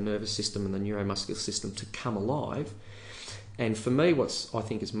reorganising the nervous system and the neuromuscular system to come alive. And for me, what's I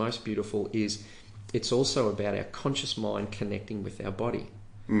think is most beautiful is it's also about our conscious mind connecting with our body.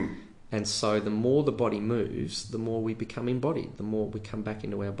 And so the more the body moves, the more we become embodied, the more we come back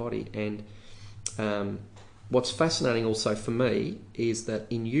into our body. And what's fascinating also for me is that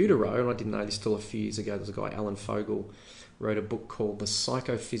in utero, and I didn't know this till a few years ago, there's a guy, Alan Fogel, wrote a book called The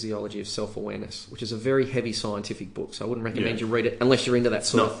Psychophysiology of Self-Awareness, which is a very heavy scientific book, so I wouldn't recommend you read it unless you're into that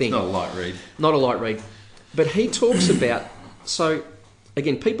sort of thing. Not a light read. Not a light read. But he talks about, so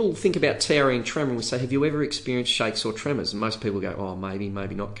again, people think about TRE and tremoring, we say, have you ever experienced shakes or tremors? And most people go, oh, maybe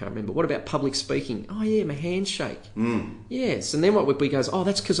not, can't remember. What about public speaking? Oh yeah, my hands shake. Yes, and then what we goes, oh,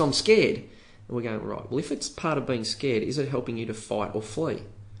 that's because I'm scared. And we're going, right, well, if it's part of being scared, is it helping you to fight or flee?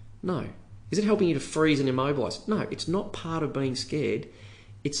 No. Is it helping you to freeze and immobilise? No, it's not part of being scared.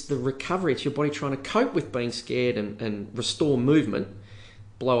 It's the recovery. It's your body trying to cope with being scared and restore movement,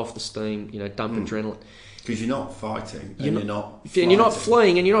 blow off the steam, dump adrenaline. Because you're not fighting and you're not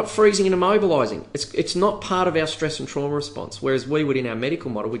fleeing and you're not freezing and immobilising. It's not part of our stress and trauma response. Whereas we would, in our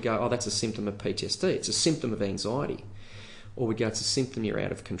medical model, we'd go, oh, that's a symptom of PTSD. It's a symptom of anxiety. Or we'd go, it's a symptom you're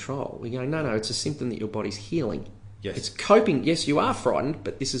out of control. We go, no, it's a symptom that your body's healing. Yes. It's coping. Yes, you are frightened,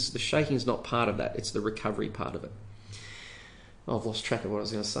 but the shaking is not part of that. It's the recovery part of it. Oh, I've lost track of what I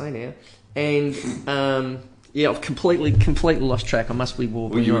was going to say now. And Yeah, I've completely lost track. I must be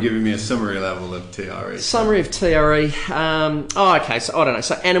warbling. Well, you were giving me a summary level of TRE. Summary of TRE. Okay. So I don't know.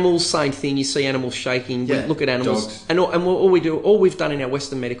 So animals, same thing. You see animals shaking. Yeah, we look at animals, dogs. and all we've done in our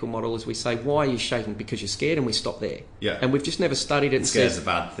Western medical model is we say, "Why are you shaking?" Because you're scared, and we stop there. Yeah. And we've just never studied it. And Scare's said, a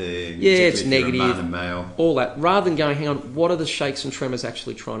bad thing. Yeah, it's particularly if you're negative. a man and male. All that, rather than going, hang on, what are the shakes and tremors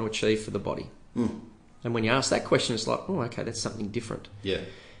actually trying to achieve for the body? And when you ask that question, it's like, oh, okay, that's something different. Yeah.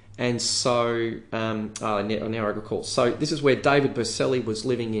 And so, now I recall. So this is where David Berselli was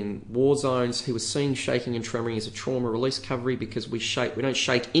living in war zones. He was seeing shaking and tremoring as a trauma release recovery because we don't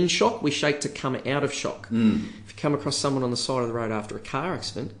shake in shock, we shake to come out of shock. If you come across someone on the side of the road after a car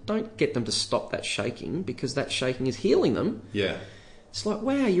accident, don't get them to stop that shaking because that shaking is healing them. Yeah. It's like,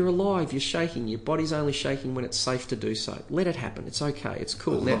 wow, you're alive, you're shaking, your body's only shaking when it's safe to do so. Let it happen, it's okay, it's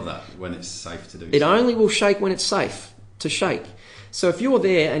cool. I love that, when it's safe to do It so. only will shake when it's safe to shake. So if you're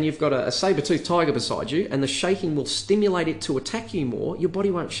there and you've got a saber-toothed tiger beside you and the shaking will stimulate it to attack you more, your body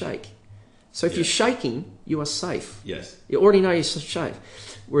won't shake. So if you're shaking, you are safe. Yes. You already know you're safe.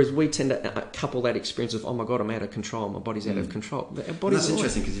 Whereas we tend to couple that experience of, oh my God, I'm out of control, my body's out of control. That's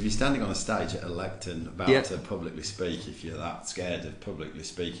interesting because if you're standing on a stage at a lectern about to publicly speak, if you're that scared of publicly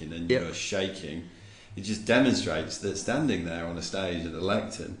speaking and you're shaking, it just demonstrates that standing there on a stage at a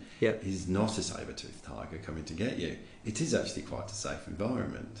lectern is not a saber-toothed tiger coming to get you. It is actually quite a safe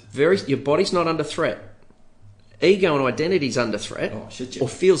environment. Your body's not under threat. Ego and identity's under threat, or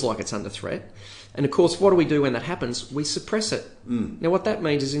feels like it's under threat. And of course, what do we do when that happens? We suppress it. Now, what that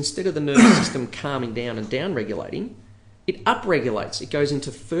means is instead of the nervous system calming down and down-regulating, it up-regulates. It goes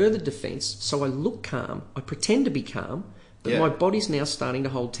into further defence. So I look calm, I pretend to be calm, but my body's now starting to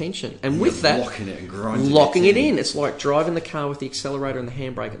hold tension. And with that, locking it and grinding locking it in. It's like driving the car with the accelerator and the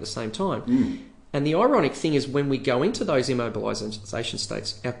handbrake at the same time. And the ironic thing is when we go into those immobilisation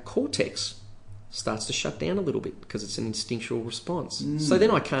states, our cortex starts to shut down a little bit because it's an instinctual response. So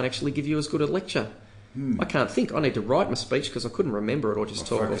then I can't actually give you as good a lecture. I can't think. I need to write my speech because I couldn't remember it or just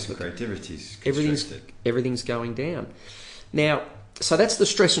talk. Focus and creativity's everything's going down. Now, so that's the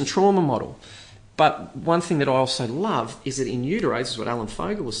stress and trauma model. But one thing that I also love is that in utero, this is what Alan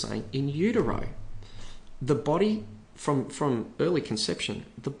Fogel was saying, in utero, the body, from early conception,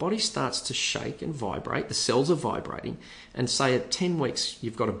 the body starts to shake and vibrate, the cells are vibrating, and say at 10 weeks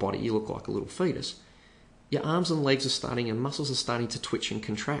you've got a body, you look like a little fetus, your arms and legs are starting and muscles are starting to twitch and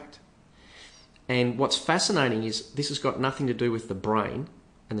contract. And what's fascinating is this has got nothing to do with the brain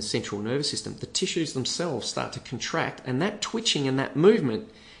and the central nervous system. The tissues themselves start to contract, and that twitching and that movement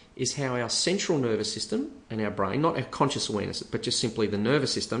is how our central nervous system and our brain, not our conscious awareness, but just simply the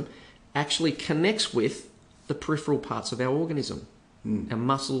nervous system, actually connects with the peripheral parts of our organism, our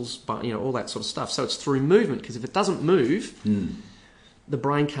muscles, all that sort of stuff. So it's through movement, because if it doesn't move, the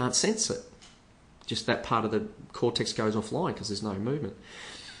brain can't sense it. Just that part of the cortex goes offline because there's no movement.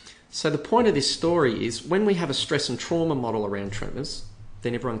 So the point of this story is when we have a stress and trauma model around tremors,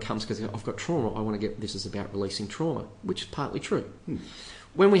 then everyone comes because I've got trauma, I want to get, this is about releasing trauma, which is partly true.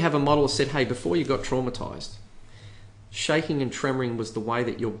 When we have a model that said, hey, before you got traumatised, shaking and tremoring was the way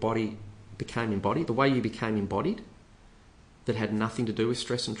that your body became embodied, the way you became embodied, that had nothing to do with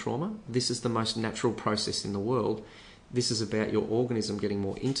stress and trauma. This is the most natural process in the world. This is about your organism getting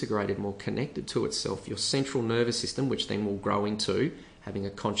more integrated, more connected to itself, your central nervous system, which then will grow into having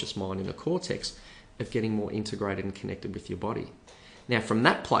a conscious mind and a cortex, of getting more integrated and connected with your body. Now, from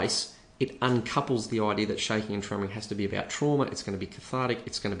that place, it uncouples the idea that shaking and tremoring has to be about trauma, it's going to be cathartic,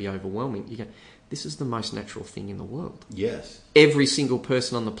 it's going to be overwhelming. You go, this is the most natural thing in the world. Yes. Every single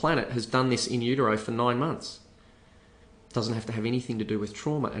person on the planet has done this in utero for 9 months. Doesn't have to have anything to do with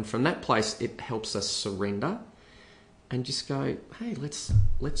trauma. And from that place, it helps us surrender and just go, hey, let's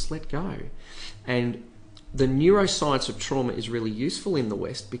let go. And the neuroscience of trauma is really useful in the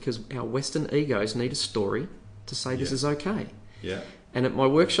West because our Western egos need a story to say this is okay. Yeah. And at my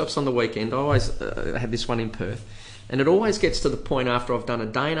workshops on the weekend, I always have this one in Perth, and it always gets to the point after I've done a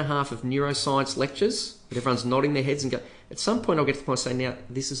day and a half of neuroscience lectures, that everyone's nodding their heads and go, at some point I'll get to the point of saying, now,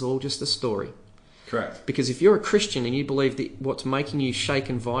 this is all just a story. Correct. Because if you're a Christian and you believe that what's making you shake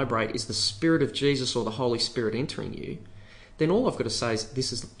and vibrate is the Spirit of Jesus or the Holy Spirit entering you, then all I've got to say is,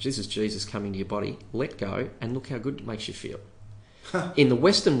 this is Jesus coming to your body, let go, and look how good it makes you feel. In the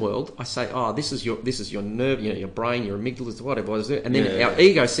Western world, I say, oh, this is your nerve, your brain, your amygdala, whatever it is, and then our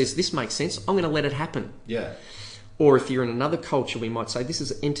ego says, this makes sense, I'm going to let it happen. Yeah. Or if you're in another culture, we might say, this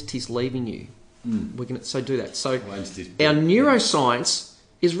is entities leaving you. We're going to do that. So our neuroscience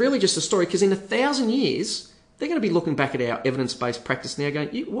is really just a story, because in 1,000 years, they're going to be looking back at our evidence-based practice now going,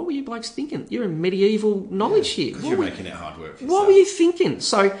 what were you blokes thinking? You're in medieval knowledge here. Because you're making it hard work for yourself. What were you thinking?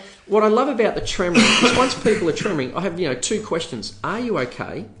 So what I love about the tremoring is once people are tremoring, I have, 2 questions. Are you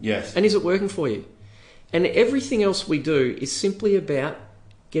okay? Yes. And is it working for you? And everything else we do is simply about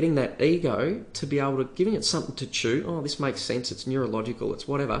getting that ego to be able to, giving it something to chew. Oh, this makes sense. It's neurological. It's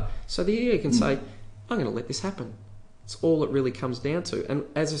whatever. So the ego can say, I'm going to let this happen. It's all it really comes down to. And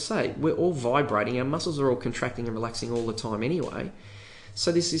as I say, we're all vibrating. Our muscles are all contracting and relaxing all the time anyway.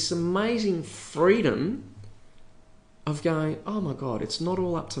 So there's this amazing freedom of going, oh my God, it's not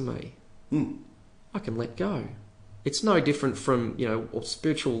all up to me. I can let go. It's no different from,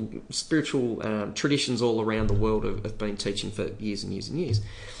 spiritual traditions all around the world have been teaching for years and years and years.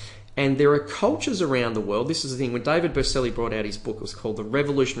 And there are cultures around the world. This is the thing. When David Berceli brought out his book, it was called The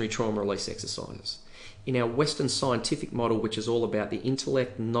Revolutionary Trauma Release Exercises. In our Western scientific model, which is all about the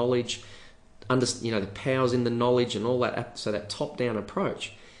intellect, knowledge, the powers in the knowledge and all that, so that top-down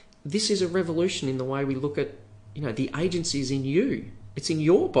approach, this is a revolution in the way we look at, the agency is in you. It's in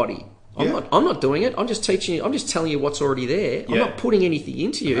your body. I'm not doing it. I'm just teaching you. I'm just telling you what's already there. I'm not putting anything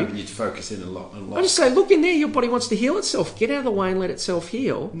into you. You to focus in a lot. I just say, look in there. Your body wants to heal itself. Get out of the way and let itself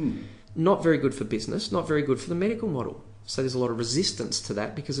heal. Not very good for business. Not very good for the medical model. So there's a lot of resistance to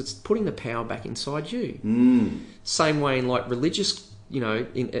that because it's putting the power back inside you. Same way in like religious,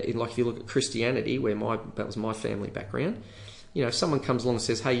 in like if you look at Christianity, where that was my family background. If someone comes along and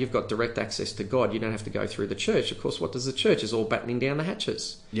says, hey, you've got direct access to God, you don't have to go through the church. Of course, what does the church? It's all battening down the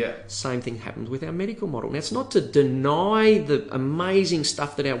hatches. Yeah. Same thing happens with our medical model. Now, it's not to deny the amazing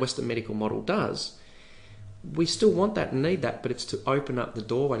stuff that our Western medical model does. We still want that and need that, but it's to open up the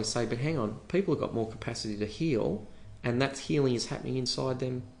doorway to say, but hang on, people have got more capacity to heal, and that healing is happening inside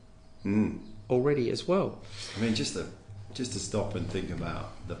them already as well. I mean, just to stop and think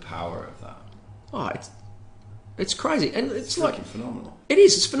about the power of that. Oh, it's crazy. And it's like phenomenal. It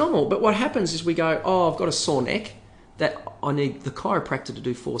is, it's phenomenal. But what happens is we go, I've got a sore neck that I need the chiropractor to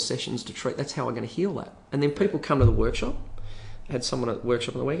do 4 sessions to treat. That's how I'm going to heal that. And then people come to the workshop. I had someone at the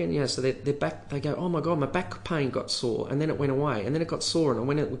workshop on the weekend, so they're back, they go, oh my God, my back pain got sore, and then it went away, and then it got sore,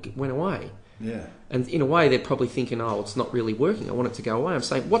 and it went away. Yeah. And in a way, they're probably thinking, it's not really working. I want it to go away. I'm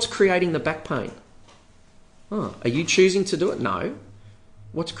saying, what's creating the back pain? Are you choosing to do it? No.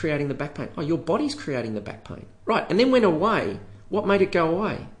 What's creating the back pain? Your body's creating the back pain. Right, and then went away. What made it go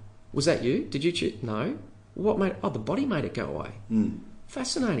away? Was that you? Did you choose? No. What made the body made it go away.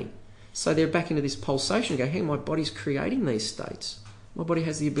 Fascinating. So they're back into this pulsation and go, hey, my body's creating these states. My body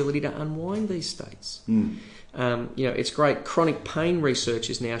has the ability to unwind these states. It's great. Chronic pain research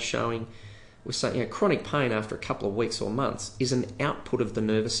is now showing, we're saying, chronic pain after a couple of weeks or months is an output of the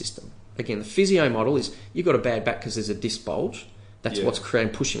nervous system. Again, the physio model is you've got a bad back because there's a disc bulge. That's what's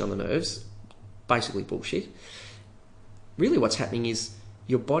creating, pushing on the nerves. Basically bullshit. Really what's happening is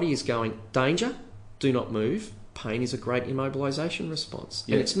your body is going, danger, do not move. Pain is a great immobilisation response.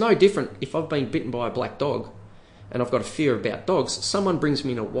 And it's no different if I've been bitten by a black dog and I've got a fear about dogs. Someone brings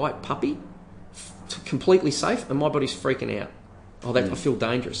me in a white puppy, completely safe, and my body's freaking out. I feel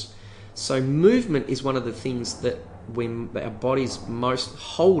dangerous. So movement is one of the things that when our body's most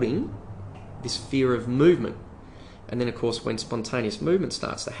holding this fear of movement. And then, of course, when spontaneous movement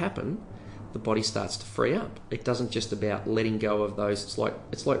starts to happen, the body starts to free up. It doesn't just about letting go of those. It's like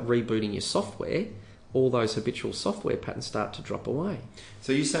rebooting your software. All those habitual software patterns start to drop away.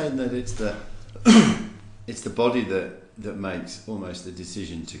 So you're saying that it's the body that makes almost the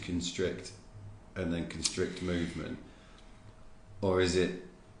decision to constrict and then constrict movement, or is it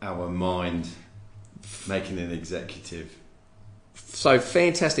our mind making an executive? So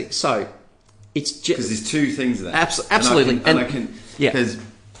fantastic. So it's just because there's 2 things there. Absolutely, because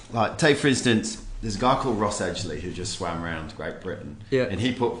like take for instance, there's a guy called Ross Edgley who just swam around Great Britain, and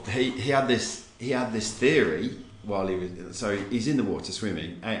he had this theory while he was, so he's in the water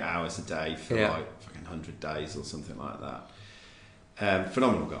swimming 8 hours a day for like fucking 100 days or something like that.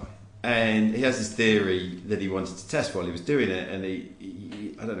 Phenomenal guy. And he has this theory that he wanted to test while he was doing it, and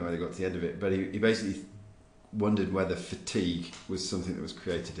he I don't know whether he got to the end of it, but he basically wondered whether fatigue was something that was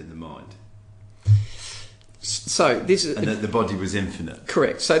created in the mind. So this is, and that the body was infinite.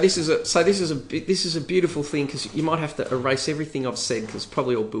 Correct. So this is a beautiful thing, because you might have to erase everything I've said because it's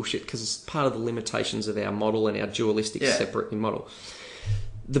probably all bullshit, because it's part of the limitations of our model and our dualistic separate model.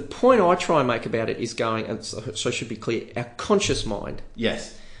 The point I try and make about it is going, and so it should be clear, our conscious mind.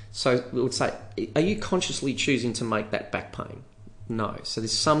 Yes. So we would say, are you consciously choosing to make that back pain? No. So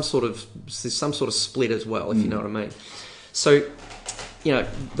there's some sort of split as well, if you know what I mean. So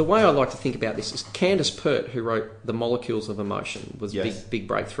the way I like to think about this is Candace Pert, who wrote The Molecules of Emotion, was a big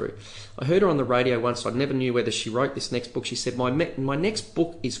breakthrough. I heard her on the radio once. I never knew whether she wrote this next book. She said, my next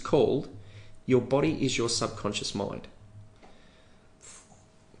book is called Your Body is Your Subconscious Mind.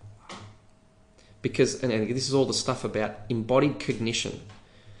 Because, and this is all the stuff about embodied cognition.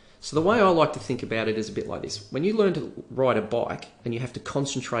 So the way I like to think about it is a bit like this. When you learn to ride a bike and you have to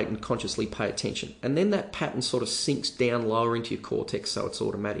concentrate and consciously pay attention, and then that pattern sort of sinks down lower into your cortex so it's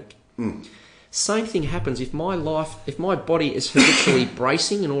automatic. Same thing happens if my body is habitually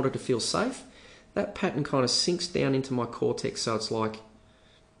bracing in order to feel safe, that pattern kind of sinks down into my cortex so it's like,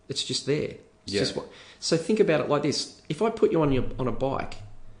 it's just there. So think about it like this. If I put you on a bike,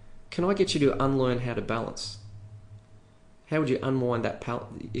 can I get you to unlearn how to balance? How would you unwind that?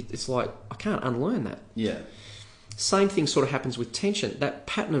 It's like, I can't unlearn that. Yeah. Same thing sort of happens with tension. That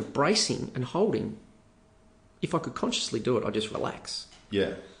pattern of bracing and holding, if I could consciously do it, I'd just relax.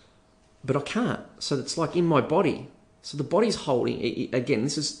 Yeah. But I can't. So it's like in my body. So the body's holding. Again,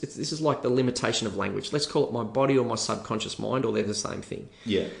 this is like the limitation of language. Let's call it my body or my subconscious mind, or they're the same thing.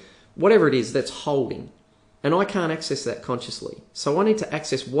 Yeah. Whatever it is that's holding. And I can't access that consciously. So I need to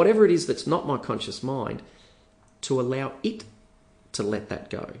access whatever it is that's not my conscious mind to allow it to let that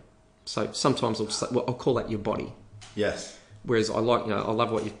go. So sometimes I'll call that your body. Yes. Whereas I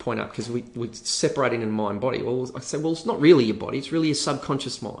love what you point out, because we separate it in mind body. Well, I say, well, it's not really your body. It's really your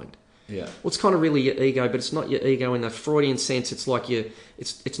subconscious mind. Yeah. Well, it's kind of really your ego, but it's not your ego in the Freudian sense. It's like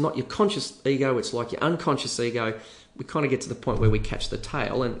it's not your conscious ego. It's like your unconscious ego. We kind of get to the point where we catch the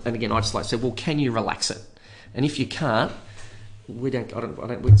tail. And again, I just like to say, well, can you relax it? And if you can't,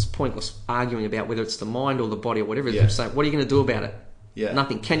 it's pointless arguing about whether it's the mind or the body or whatever it is. Yeah. So what are you going to do about it? Yeah.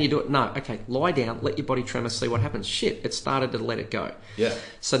 Nothing. Can you do it? No. Okay, lie down, let your body tremor, see what happens. Shit, it started to let it go. Yeah.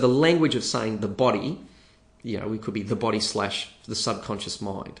 So the language of saying the body, we could be the body / the subconscious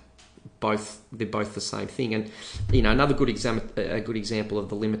mind. They're both the same thing. And another good example of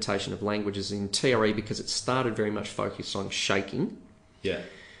the limitation of language is in TRE, because it started very much focused on shaking. Yeah.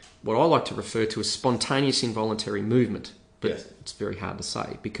 What I like to refer to as spontaneous involuntary movement. But Yes. it's very hard to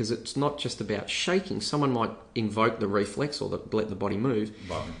say, because it's not just about shaking. Someone might invoke the reflex or let the body move.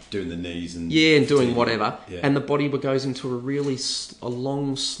 Like doing the knees and... Yeah, and doing whatever. Yeah. And the body goes into a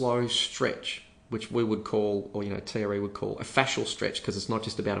long, slow stretch, which we would call, or TRE would call, a fascial stretch, because it's not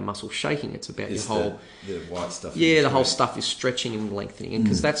just about a muscle shaking, it's about your whole... The white stuff. Yeah, the whole stuff is stretching and lengthening. And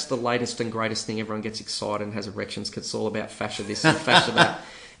because that's the latest and greatest thing, everyone gets excited and has erections, because it's all about fascia this and fascia that.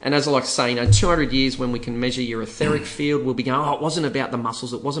 And as I like to say, 200 years when we can measure your etheric field, we'll be going, it wasn't about the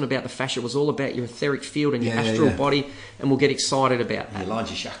muscles, it wasn't about the fascia, it was all about your etheric field and your astral body, and we'll get excited about that. Your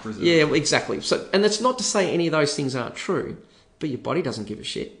larger chakras. Yeah, exactly. So, and that's not to say any of those things aren't true, but your body doesn't give a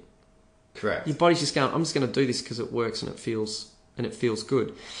shit. Correct. Your body's just going, I'm just going to do this because it works and it feels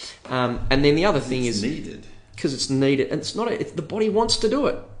good. And then the other thing is needed. Because it's needed, and it's not. The body wants to do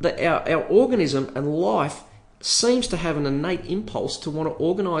it. Our organism and life seems to have an innate impulse to want to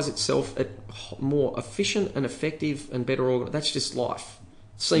organise itself at more efficient and effective and better organ. That's just life.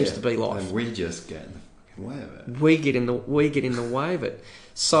 Seems to be life. And we just get in the fucking way of it. We get in the way of it.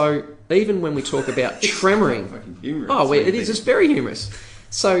 So even when we talk about tremoring, fucking humorous. Oh, it is. It's very humorous.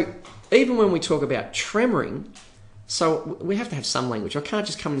 So even when we talk about tremoring, so we have to have some language. I can't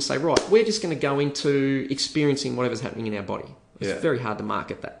just come and say, right, we're just going to go into experiencing whatever's happening in our body. It's very hard to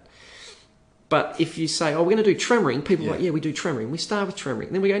market that. But if you say, we're going to do tremoring, people are like, we do tremoring. We start with tremoring.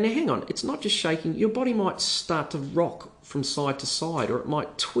 And then we go, now hang on, it's not just shaking. Your body might start to rock from side to side, or it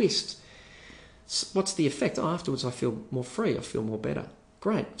might twist. What's the effect? Afterwards I feel more free. I feel more better.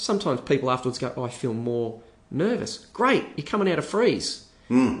 Great. Sometimes people afterwards go, I feel more nervous. Great. You're coming out of freeze.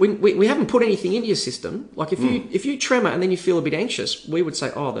 We haven't put anything into your system. Like if you tremor and then you feel a bit anxious, we would say,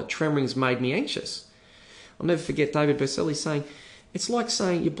 the tremoring's made me anxious. I'll never forget David Berceli saying, it's like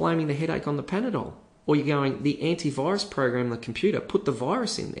saying you're blaming the headache on the Panadol, or you're going, the antivirus program in the computer, put the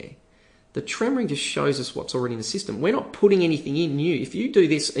virus in there. The tremoring just shows us what's already in the system. We're not putting anything in new. If you do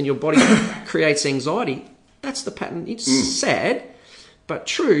this and your body creates anxiety, that's the pattern. It's sad, but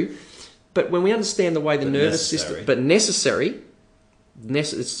true. But when we understand the way the nervous system, but necessary,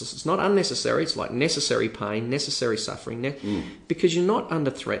 it's not unnecessary. It's like necessary pain, necessary suffering, because you're not under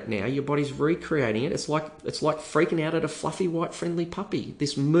threat now. Your body's recreating it. It's like freaking out at a fluffy white friendly puppy.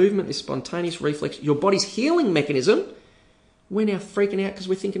 This movement, this spontaneous reflex, your body's healing mechanism. We're now freaking out because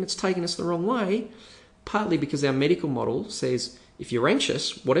we're thinking it's taking us the wrong way. Partly because our medical model says if you're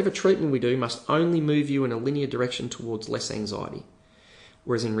anxious, whatever treatment we do must only move you in a linear direction towards less anxiety.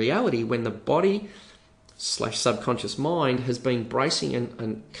 Whereas in reality, when the body / subconscious mind has been bracing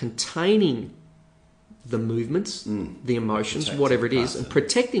and containing the movements, the emotions, whatever it is, and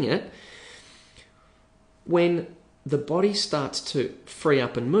protecting it. When the body starts to free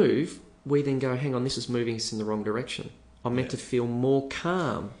up and move, we then go, hang on, this is moving us in the wrong direction. I'm meant to feel more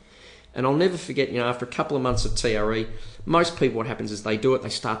calm. And I'll never forget, after a couple of months of TRE, most people, what happens is they do it, they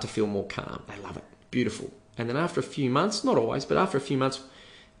start to feel more calm. They love it. Beautiful. And then after a few months, not always, but after a few months,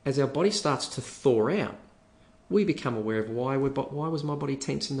 as our body starts to thaw out, we become aware of why was my body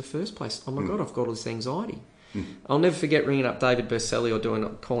tense in the first place? Oh my God, I've got all this anxiety. I'll never forget ringing up David Berselli or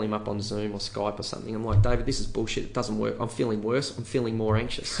calling him up on Zoom or Skype or something. I'm like, David, this is bullshit. It doesn't work. I'm feeling worse. I'm feeling more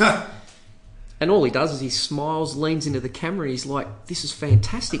anxious. And all he does is he smiles, leans into the camera, and he's like, this is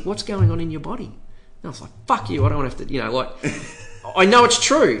fantastic. What's going on in your body? And I was like, fuck you. I don't have to, I know it's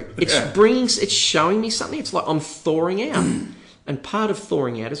true. It's showing me something. It's like I'm thawing out. And part of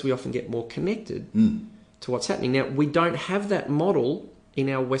thawing out is we often get more connected to what's happening. Now, we don't have that model in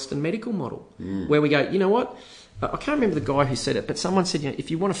our Western medical model, where we go, you know what? I can't remember the guy who said it, but someone said,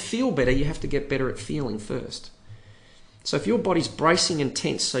 if you want to feel better, you have to get better at feeling first. So if your body's bracing and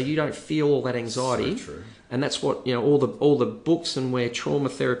tense so you don't feel all that anxiety, so true. And that's what, all the books and where trauma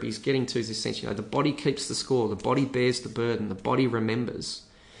therapy is getting to is this sense, the body keeps the score, the body bears the burden, the body remembers,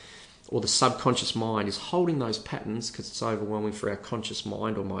 or the subconscious mind is holding those patterns because it's overwhelming for our conscious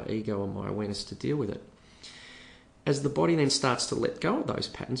mind or my ego or my awareness to deal with it. As the body then starts to let go of those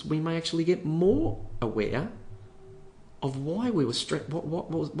patterns, we may actually get more aware of why we were stressed,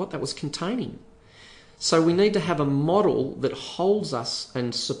 what that was containing. So we need to have a model that holds us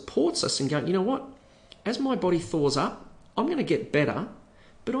and supports us and going, you know what? As my body thaws up, I'm going to get better,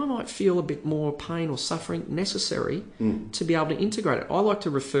 but I might feel a bit more pain or suffering necessary to be able to integrate it. I like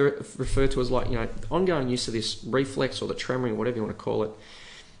to refer to as like, ongoing use of this reflex or the tremoring, whatever you want to call it.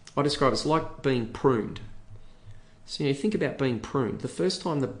 I describe it as like being pruned. So you think about being pruned. The first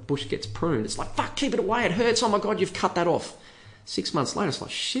time the bush gets pruned, it's like, fuck, keep it away, it hurts, oh my God, you've cut that off. 6 months later, it's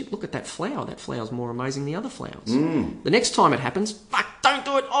like, shit, look at that flower. That flower's more amazing than the other flowers. The next time it happens, fuck, don't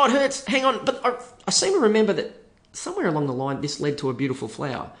do it. Oh, it hurts. Hang on. But I seem to remember that somewhere along the line, this led to a beautiful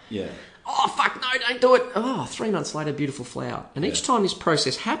flower. Yeah. Oh, fuck, no, don't do it. Oh, 3 months later, beautiful flower. And each time this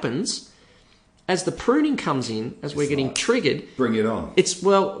process happens, as the pruning comes in, as we're getting triggered, bring it on. It's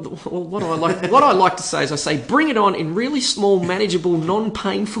what I like to say is I say bring it on in really small, manageable,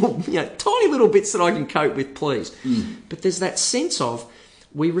 non-painful, tiny little bits that I can cope with, please. But there's that sense of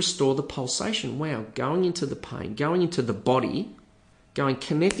we restore the pulsation. Wow, going into the pain, going into the body,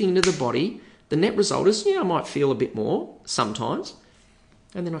 connecting into the body. The net result is, I might feel a bit more sometimes,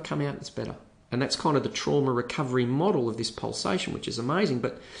 and then I come out and it's better. And that's kind of the trauma recovery model of this pulsation, which is amazing.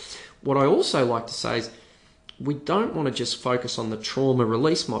 But what I also like to say is we don't want to just focus on the trauma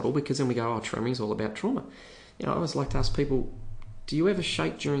release model because then we go, tremoring is all about trauma. I always like to ask people, do you ever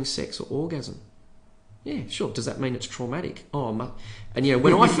shake during sex or orgasm? Yeah, sure. Does that mean it's traumatic? And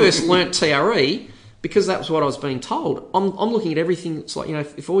when I first learnt TRE, because that's what I was being told, I'm looking at everything. It's like,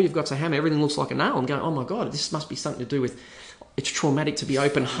 if all you've got's a hammer, everything looks like a nail. I'm going, oh my God, this must be something to do with it's traumatic to be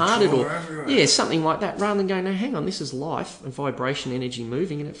open-hearted or something like that, rather than going, no, hang on, this is life and vibration, energy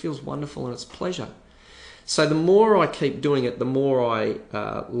moving, and it feels wonderful and it's pleasure. So the more I keep doing it, the more I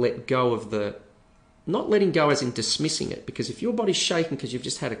let go of not letting go as in dismissing it, because if your body's shaking because you've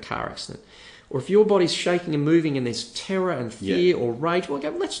just had a car accident, or if your body's shaking and moving and there's terror and fear or rage, well,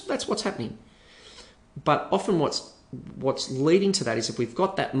 that's what's happening. But often what's leading to that is if we've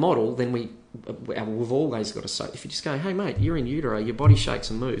got that model, then we've always got to say, if you just go, hey mate, you're in utero, your body shakes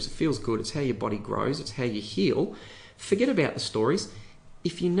and moves, it feels good, it's how your body grows, it's how you heal, forget about the stories.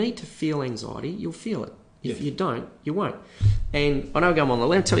 If you need to feel anxiety, you'll feel it. If you don't, you won't. And I know I'm going on,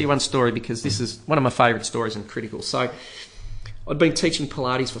 let me tell you one story because this is one of my favourite stories and critical. So I'd been teaching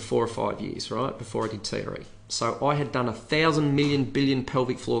Pilates for 4 or 5 years, right, before I did TRE. So I had done 1,000 million billion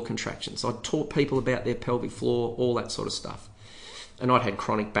pelvic floor contractions. I'd taught people about their pelvic floor, all that sort of stuff. And I'd had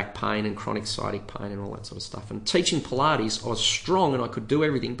chronic back pain and chronic sciatic pain and all that sort of stuff. And teaching Pilates, I was strong and I could do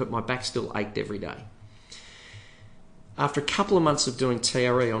everything, but my back still ached every day. After a couple of months of doing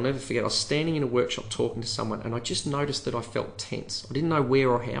TRE, I'll never forget, I was standing in a workshop talking to someone and I just noticed that I felt tense. I didn't know where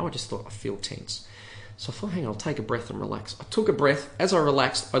or how, I just thought I feel tense. So I thought, hang on, I'll take a breath and relax. I took a breath. As I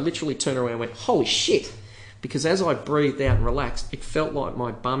relaxed, I literally turned around and went, holy shit. Because as I breathed out and relaxed, it felt like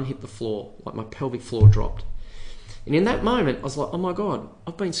my bum hit the floor, like my pelvic floor dropped. And in that moment, I was like, oh my God,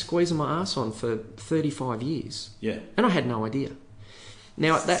 I've been squeezing my ass on for 35 years. Yeah. And I had no idea.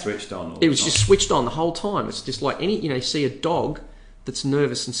 Now that switched on. It was just switched on the whole time. It's just like you see a dog that's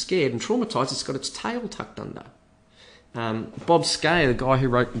nervous and scared and traumatized, it's got its tail tucked under. Bob Scare, the guy who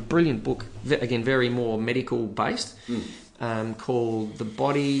wrote a brilliant book, again, very more medical based, called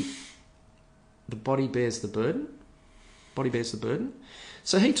The the body bears the burden. Body bears the burden.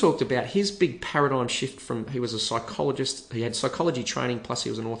 So he talked about his big paradigm shift from, he was a psychologist, he had psychology training, plus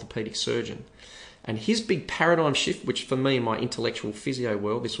he was an orthopedic surgeon. And his big paradigm shift, which for me in my intellectual physio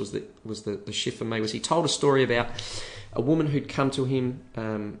world, this was the shift for me, was he told a story about a woman who'd come to him,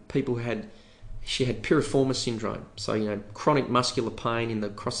 she had piriformis syndrome. So, chronic muscular pain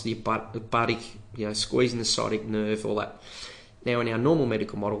across the buttock, squeezing the sciatic nerve, all that. Now, in our normal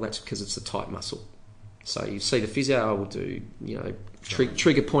medical model, that's because it's a tight muscle. So you see the physio will do,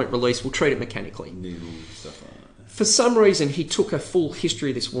 trigger point release, we'll treat it mechanically. Needle, stuff like that. For some reason, he took a full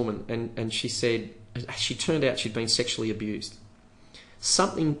history of this woman, and she said, she turned out she'd been sexually abused.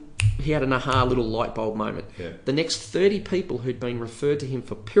 He had an aha little light bulb moment. Yeah. The next 30 people who'd been referred to him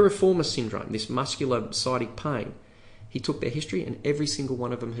for piriformis syndrome, this muscular sciatic pain, he took their history and every single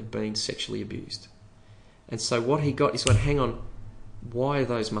one of them had been sexually abused. And so what he got is, hang on, why are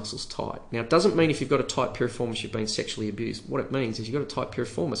those muscles tight? Now, it doesn't mean if you've got a tight piriformis you've been sexually abused. What it means is you've got a tight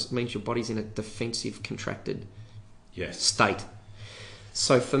piriformis, it means your body's in a defensive, contracted state.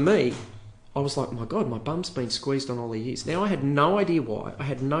 So for me, I was like, my God, my bum's been squeezed on all the years. Now, I had no idea why. I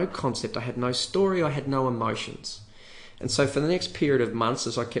had no concept. I had no story. I had no emotions. And so for the next period of months,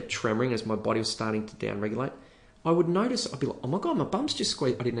 as I kept tremoring, as my body was starting to downregulate, I would notice, I'd be like, oh my God, my bum's just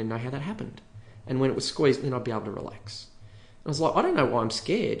squeezed. I didn't even know how that happened. And when it was squeezed, then I'd be able to relax. I was like, I don't know why I'm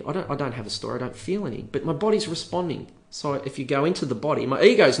scared. I don't have a story. I don't feel any. But my body's responding. So if you go into the body, my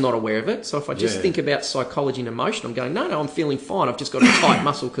ego's not aware of it. So if I just think about psychology and emotion, I'm going, no, I'm feeling fine. I've just got a tight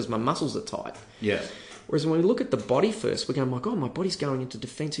muscle because my muscles are tight. Yeah. Whereas when we look at the body first, we're going, my God, my body's going into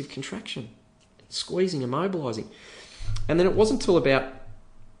defensive contraction, squeezing, immobilizing. And then it wasn't until about,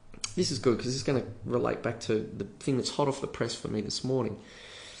 this is good because this is going to relate back to the thing that's hot off the press for me this morning.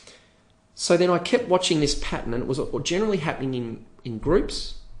 So then I kept watching this pattern, and it was generally happening in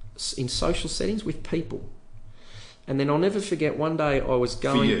groups, in social settings with people. And then I'll never forget, one day I was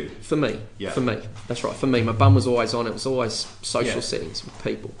going... For you? For me. Yeah. For me. That's right, for me. My bum was always on. It was always social settings with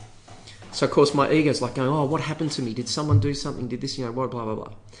people. So, of course, my ego's like going, oh, what happened to me? Did someone do something? Did this, blah, blah, blah,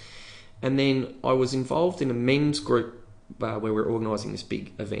 blah. And then I was involved in a men's group where we were organising this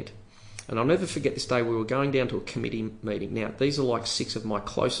big event. And I'll never forget this day, we were going down to a committee meeting. Now, these are like 6 of my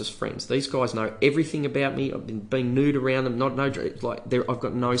closest friends. These guys know everything about me. I've been nude around them. I've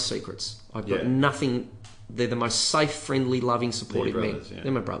got no secrets. I've got nothing. They're the most safe, friendly, loving, supportive men. Yeah.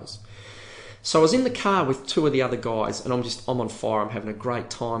 They're my brothers. So I was in the car with 2 of the other guys, and I'm on fire. I'm having a great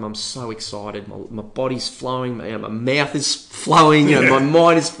time. I'm so excited. My body's flowing. My mouth is flowing, and my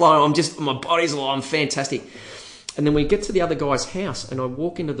mind is flowing. My body's alive. I'm fantastic. And then we get to the other guy's house, and I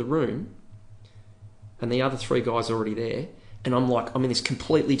walk into the room, and the other 3 guys are already there. And I'm in this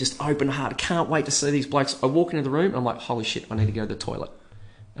completely just open heart. I can't wait to see these blokes. I walk into the room, and I'm like, holy shit, I need to go to the toilet.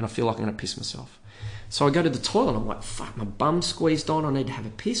 And I feel like I'm going to piss myself. So I go to the toilet, and I'm like, fuck, my bum's squeezed on. I need to have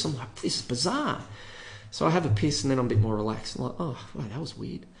a piss. I'm like, this is bizarre. So I have a piss, and then I'm a bit more relaxed. I'm like, oh, wow, that was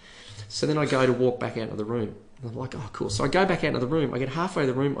weird. So then I go to walk back out of the room. And I'm like, oh, cool. So I go back out of the room. I get halfway to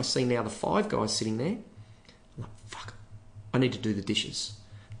the room. I see now the 5 guys sitting there. I'm like, fuck, I need to do the dishes.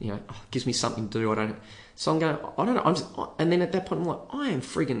 It gives me something to do. So I'm going, I don't know. And then at that point, I'm like, I am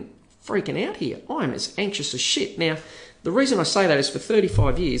freaking out here. I am as anxious as shit. Now, the reason I say that is for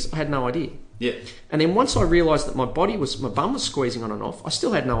 35 years, I had no idea. Yeah. And then once I realised that my bum was squeezing on and off, I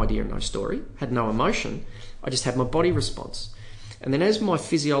still had no idea, no story, had no emotion. I just had my body response. And then as my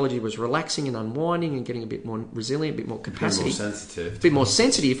physiology was relaxing and unwinding and getting a bit more resilient, a bit more capacity, a bit more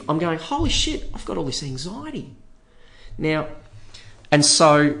sensitive, I'm going, holy shit, I've got all this anxiety. Now, and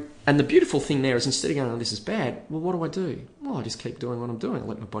the beautiful thing there is, instead of going, oh, this is bad, well, what do? Well, I just keep doing what I'm doing. I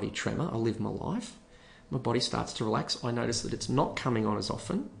let my body tremor. I live my life. My body starts to relax. I notice that it's not coming on as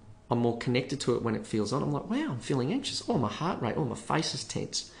often. I'm more connected to it when it feels on. I'm like, wow, I'm feeling anxious. Oh, my heart rate, my face is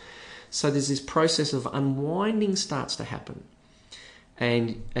tense. So there's this process of unwinding starts to happen.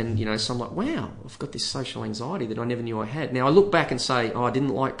 And so I'm like, wow, I've got this social anxiety that I never knew I had. Now I look back and say, oh, I didn't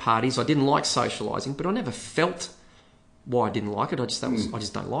like parties. I didn't like socialising, but I never felt why I didn't like it. I just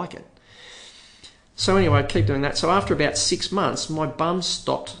don't like it. So anyway, I keep doing that. So after about 6 months, my bum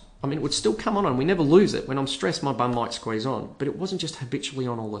stopped. I mean, it would still come on, and we never lose it. When I'm stressed, my bum might squeeze on, but it wasn't just habitually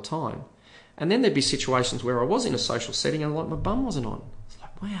on all the time. And then there'd be situations where I was in a social setting and my bum wasn't on. It's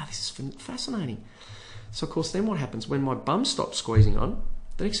like, wow, this is fascinating. So of course, then what happens when my bum stops squeezing on?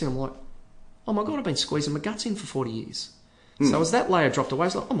 The next thing I'm like, oh my God, I've been squeezing my guts in for 40 years. So as that layer dropped away, I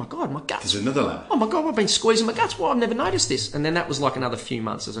was like, oh my God, my guts. There's another layer. Oh my God, I've been squeezing my guts. Well, I've never noticed this. And then that was like another few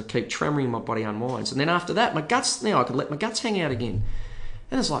months as I keep tremoring, my body unwinds. And then after that, my guts, now I could let my guts hang out again.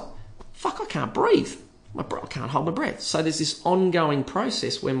 And it's like, fuck, I can't breathe. I can't hold my breath. So there's this ongoing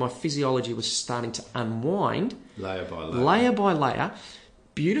process where my physiology was starting to unwind. Layer by layer. Layer by layer,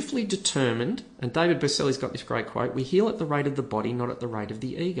 beautifully determined. And David Berceli's got this great quote, we heal at the rate of the body, not at the rate of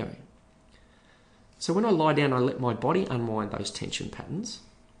the ego. So when I lie down, I let my body unwind those tension patterns.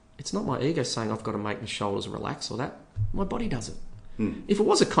 It's not my ego saying I've got to make my shoulders relax or that. My body does it. If it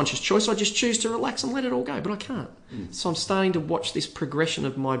was a conscious choice, I'd just choose to relax and let it all go, but I can't. So I'm starting to watch this progression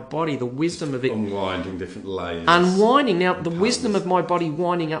of my body, the wisdom of it. Unwinding different layers. Unwinding. Now, the wisdom of my body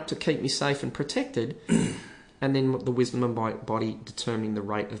winding up to keep me safe and protected, and then the wisdom of my body determining the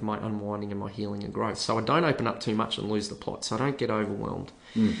rate of my unwinding and my healing and growth. So I don't open up too much and lose the plot, so I don't get overwhelmed.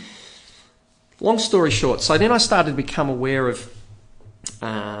 Long story short, so then I started to become aware of,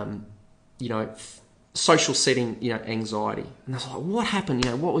 social setting, anxiety, and I was like, "What happened?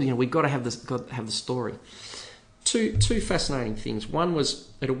 We've got to have this. Got to have the story." Two fascinating things. One was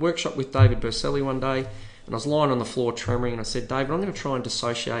at a workshop with David Berceli one day, and I was lying on the floor tremoring, and I said, "David, I'm going to try and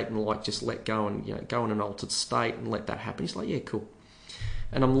dissociate and just let go and go in an altered state and let that happen." He's like, "Yeah, cool."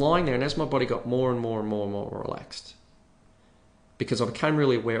 And I'm lying there, and as my body got more and more and more and more relaxed, because I became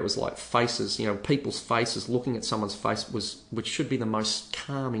really aware it was like faces, people's faces, looking at someone's face which should be the most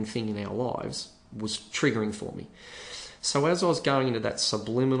calming thing in our lives, was triggering for me. So as I was going into that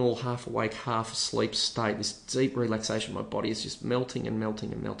subliminal, half awake, half asleep state, this deep relaxation, my body is just melting and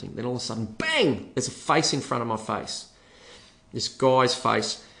melting and melting. Then all of a sudden, bang, there's a face in front of my face. This guy's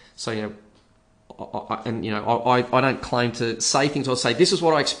face. So, I don't claim to say things. I'll say, this is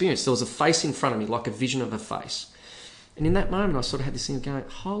what I experienced. There was a face in front of me, like a vision of a face. And in that moment, I sort of had this thing of going,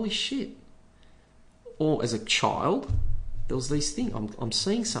 holy shit. Or as a child, there was these things. I'm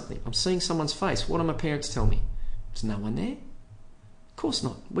seeing something. I'm seeing someone's face. What do my parents tell me? There's no one there. Of course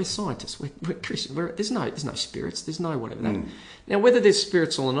not. We're scientists. We're Christians. There's no spirits. There's no whatever. Now, whether there's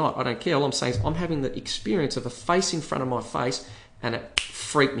spirits or not, I don't care. All I'm saying is I'm having the experience of a face in front of my face, and it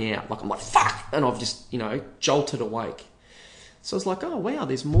freaked me out. Like I'm like, fuck! And I've just, jolted awake. So I was like, oh, wow,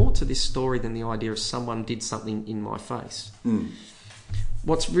 there's more to this story than the idea of someone did something in my face.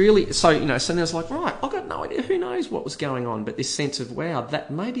 What's really, so then I was like, right, I've got no idea, who knows what was going on, but this sense of, wow, that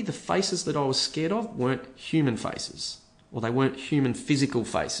maybe the faces that I was scared of weren't human faces, or they weren't human physical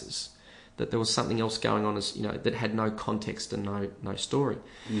faces, that there was something else going on as, that had no context and no story.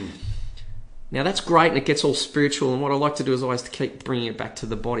 Now that's great, and it gets all spiritual, and what I like to do is always to keep bringing it back to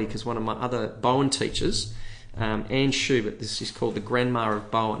the body, because one of my other Bowen teachers, Anne Schubert, this is called the Grandma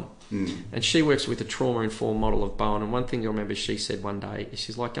of Bowen, and she works with a trauma-informed model of Bowen. And one thing I remember she said one day,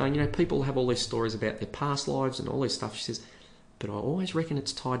 she's like, people have all these stories about their past lives and all this stuff. She says, but I always reckon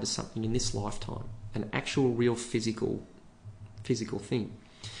it's tied to something in this lifetime, an actual real physical thing.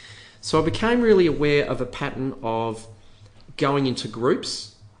 So I became really aware of a pattern of going into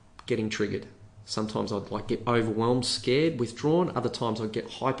groups, getting triggered. Sometimes I'd get overwhelmed, scared, withdrawn. Other times I'd get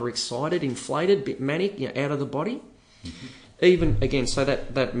hyper excited, inflated, a bit manic, out of the body. Even again, so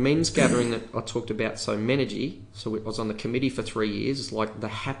that men's gathering that I talked about, so Menergy, so I was on the committee for 3 years, is like the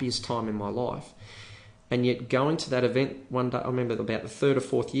happiest time in my life. And yet going to that event one day, I remember about the third or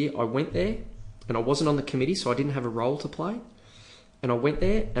fourth year, I went there and I wasn't on the committee, so I didn't have a role to play. And I went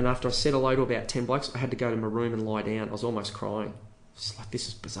there, and after I said hello to about 10 blokes, I had to go to my room and lie down. I was almost crying. It's like, this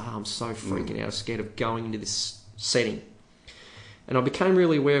is bizarre. I'm so freaking out. I'm scared of going into this setting. And I became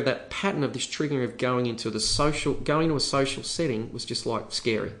really aware of that pattern of this triggering of going into a social setting was just like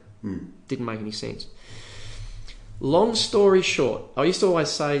scary. Didn't make any sense. Long story short, I used to always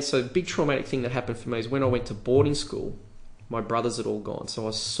say, so the big traumatic thing that happened for me is when I went to boarding school, my brothers had all gone. So I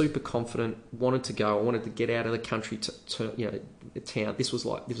was super confident, wanted to go. I wanted to get out of the country to town. This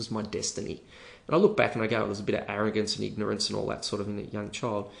was my destiny. And I look back and I go, there was a bit of arrogance and ignorance and all that sort of in a young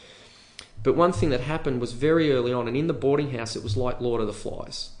child. But one thing that happened was very early on, and in the boarding house, it was like Lord of the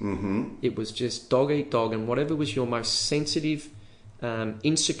Flies. It was just dog eat dog, and whatever was your most sensitive,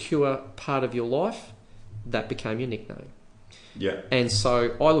 insecure part of your life, that became your nickname. Yeah. And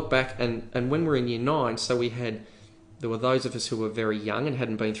so I look back, and when we were in year 9, so there were those of us who were very young and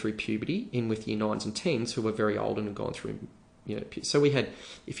hadn't been through puberty, in with year 9s and 10s who were very old and had gone through, so we had,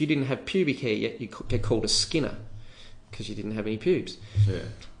 if you didn't have pubic hair yet, you get called a skinner, because you didn't have any pubes. Yeah.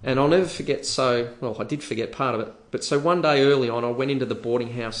 And I'll never forget, I did forget part of it, but so one day early on, I went into the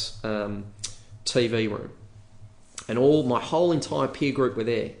boarding house TV room, and my whole entire peer group were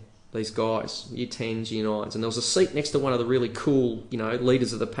there, these guys, year 10s, year 9s, and there was a seat next to one of the really cool,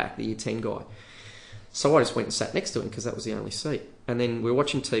 leaders of the pack, the year 10 guy. So I just went and sat next to him because that was the only seat. And then we were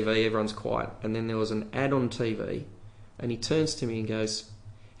watching TV, everyone's quiet, and then there was an ad on TV, and he turns to me and goes,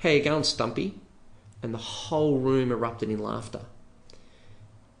 "How you going, Stumpy?" And the whole room erupted in laughter.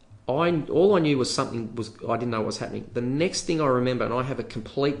 all I knew was something was, I didn't know what was happening. The next thing I remember, and I have a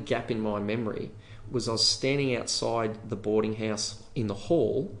complete gap in my memory, was I was standing outside the boarding house in the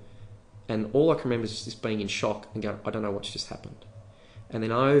hall, and all I can remember is just being in shock and going, I don't know what's just happened. And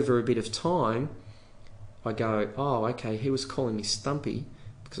then over a bit of time, I go, oh, okay, he was calling me Stumpy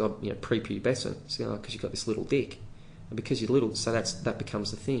because I'm, prepubescent, so, because you've got this little dick, and because you're little, so that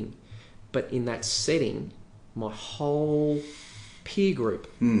becomes the thing. But in that setting, my whole peer group,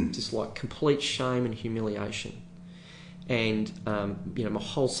 just like complete shame and humiliation, and my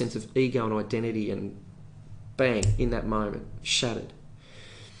whole sense of ego and identity, and bang, in that moment, shattered.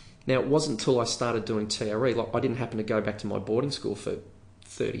 Now, it wasn't until I started doing TRE, like I didn't happen to go back to my boarding school for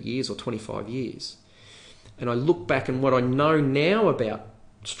 30 years or 25 years. And I look back, and what I know now about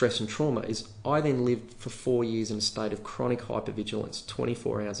stress and trauma is I then lived for 4 years in a state of chronic hypervigilance,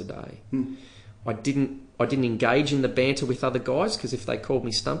 24 hours a day. I didn't engage in the banter with other guys, because if they called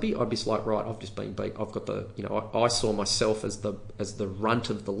me Stumpy, I'd be like, right, I've just been beat. I've got the, I saw myself as the runt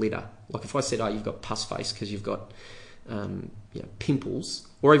of the litter. Like if I said, oh, you've got pus face because you've got pimples,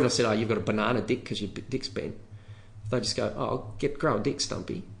 or even I said, oh, you've got a banana dick because your dick's bent, they just go, oh, grow a dick,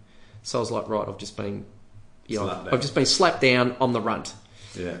 Stumpy. So I was like, right, I've just been slapped down on the runt.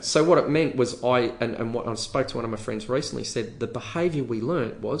 Yeah. So what it meant was and what I spoke to one of my friends recently, said the behaviour we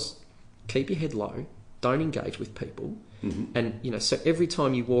learnt was keep your head low, don't engage with people, and so every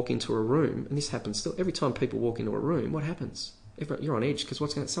time you walk into a room, and this happens still, every time people walk into a room, what happens? You're on edge because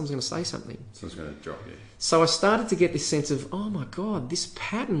someone's going to say something. Someone's going to drop you. So I started to get this sense of, oh my God, this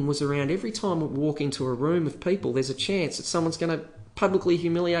pattern was around every time I walk into a room of people, there's a chance that someone's going to publicly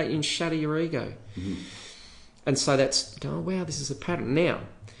humiliate you and shatter your ego. And so that's, oh wow, this is a pattern. Now,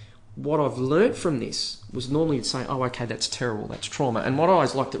 what I've learnt from this was normally you'd say, oh, okay, that's terrible, that's trauma. And what I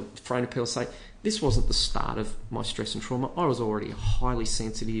always like to frame to people, say, this wasn't the start of my stress and trauma. I was already a highly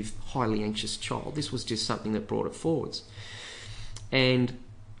sensitive, highly anxious child. This was just something that brought it forwards. And,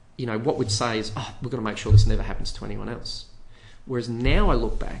 what we'd say is, oh, we've got to make sure this never happens to anyone else. Whereas now I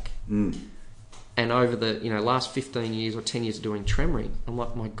look back, and over the last 15 years or 10 years of doing tremoring, I'm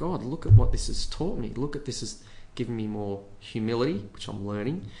like, my God, look at what this has taught me. Look at this has given me more humility, which I'm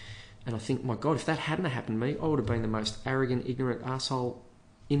learning. And I think, my God, if that hadn't happened to me, I would have been the most arrogant, ignorant asshole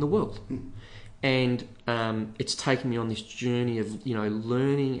in the world. And it's taken me on this journey of,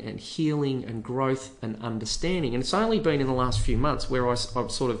 learning and healing and growth and understanding. And it's only been in the last few months where I've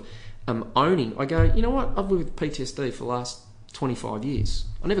sort of owning. I go, you know what? I've lived with PTSD for the last 25 years.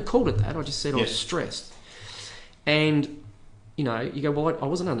 I never called it that. I just said I was stressed. And, you go, well, I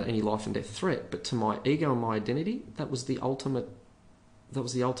wasn't under any life and death threat, but to my ego and my identity, that was the ultimate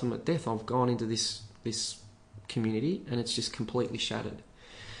death. I've gone into this community and it's just completely shattered.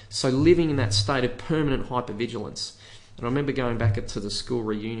 So living in that state of permanent hypervigilance. And I remember going back to the school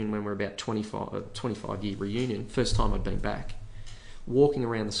reunion when we were about 25-year reunion, first time I'd been back, walking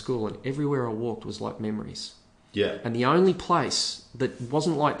around the school, and everywhere I walked was like memories. Yeah. And the only place that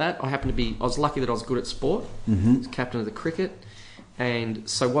wasn't like that, I was lucky that I was good at sport. I was captain of the cricket. And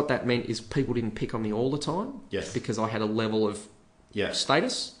so what that meant is people didn't pick on me all the time. Yes. Because I had a level of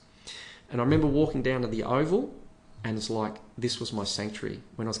status. And I remember walking down to the Oval, and it's like, this was my sanctuary.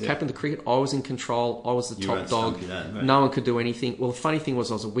 When I was captain of the cricket, I was in control. I was the top dog. No one could do anything. Well, the funny thing was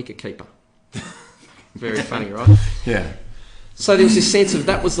I was a wicket keeper. Very funny, right? Yeah. So there was this sense of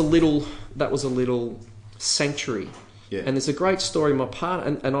that was a little sanctuary. Yeah. And there's a great story. My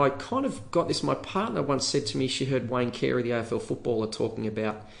partner, and I kind of got this, my partner once said to me, she heard Wayne Carey, the AFL footballer, talking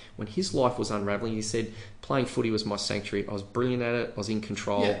about when his life was unravelling. He said, playing footy was my sanctuary. I was brilliant at it. I was in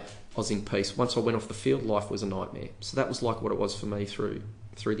control. Yeah. I was in peace. Once I went off the field, life was a nightmare. So that was like what it was for me through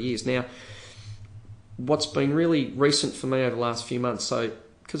the years. Now, what's been really recent for me over the last few months, so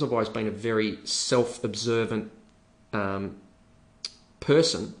because I've always been a very self-observant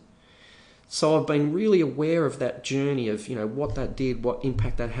person, so I've been really aware of that journey of, what that did, what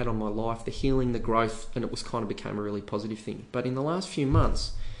impact that had on my life, the healing, the growth, and it was kind of became a really positive thing. But in the last few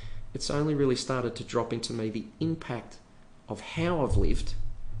months, it's only really started to drop into me the impact of how I've lived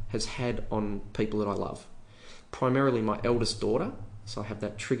has had on people that I love. Primarily my eldest daughter, so I have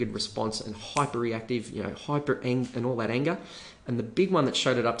that triggered response and hyper-reactive, and all that anger. And the big one that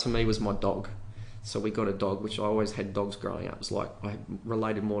showed it up to me was my dog. So we got a dog, which I always had dogs growing up. It was like I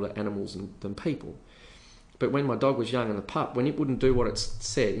related more to animals than people. But when my dog was young and a pup, when it wouldn't do what it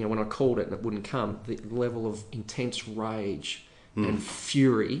said, when I called it and it wouldn't come, the level of intense rage and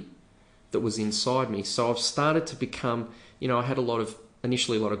fury that was inside me. So I've started to become, I had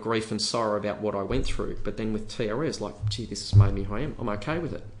initially a lot of grief and sorrow about what I went through. But then with TRE, it's like, gee, this has made me who I am. I'm okay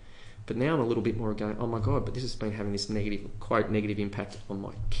with it. But now I'm a little bit more going, oh my God, but this has been having this negative, quote, negative impact on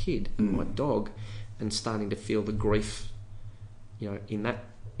my kid and my dog, and starting to feel the grief, in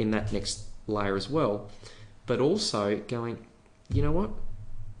that next layer as well. But also going, you know what?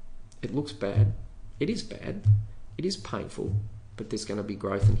 It looks bad. It is bad. It is painful, but there's going to be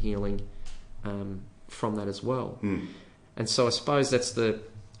growth and healing from that as well. And so I suppose that's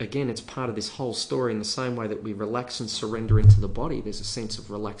it's part of this whole story. In the same way that we relax and surrender into the body, there's a sense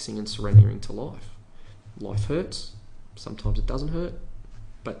of relaxing and surrendering to life. Life hurts. Sometimes it doesn't hurt,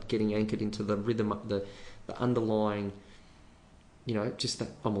 but getting anchored into the rhythm, the underlying, just that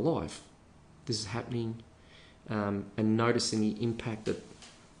I'm alive. This is happening, and noticing the impact that.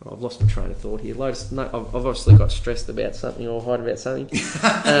 I've lost my train of thought here. I've obviously got stressed about something or hide about something.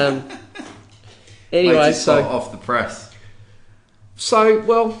 Anyway, so off the press. So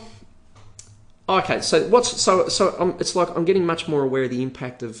it's like I'm getting much more aware of the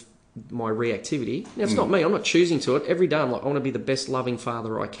impact of my reactivity. Now, it's not me. I'm not choosing to it. Every day I'm like, I want to be the best loving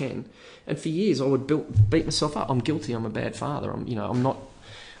father I can. And for years I would beat myself up. I'm guilty. I'm a bad father. I'm not.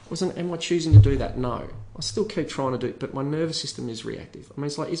 Am I choosing to do that? No. I still keep trying to do it, but my nervous system is reactive. I mean,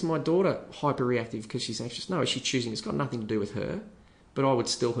 it's like, is my daughter hyper-reactive because she's anxious? No, is she choosing? It's got nothing to do with her. But I would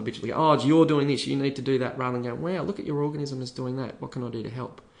still habitually go, oh, you're doing this, you need to do that, rather than going, wow, look at your organism is doing that. What can I do to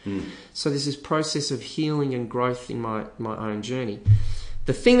help? So there's this process of healing and growth in my own journey.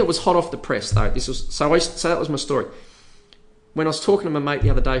 The thing that was hot off the press, though, so that was my story. When I was talking to my mate the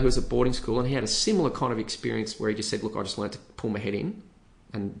other day who was at boarding school, and he had a similar kind of experience where he just said, look, I just learned to pull my head in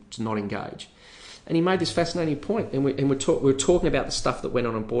and to not engage. And he made this fascinating point, and we were talking about the stuff that went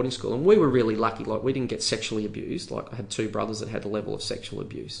on in boarding school, and we were really lucky. Like, we didn't get sexually abused. Like, I had two brothers that had a level of sexual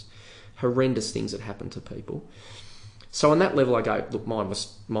abuse, horrendous things that happened to people. So on that level, I go, look, mine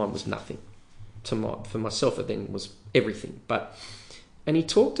was nothing. For myself, it then was everything. And he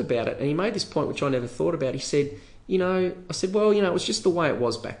talked about it, and he made this point which I never thought about. He said, I said, well, it was just the way it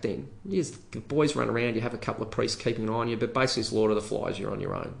was back then. Yes, the boys run around, you have a couple of priests keeping an eye on you, but basically it's Lord of the Flies, you're on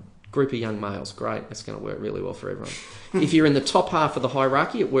your own. Group of young males, great, that's going to work really well for everyone. If you're in the top half of the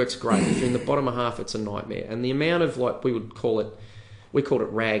hierarchy, it works great. If you're in the bottom half, it's a nightmare. And the amount of, we called it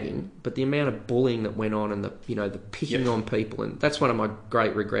ragging, but the amount of bullying that went on and the picking on people, and that's one of my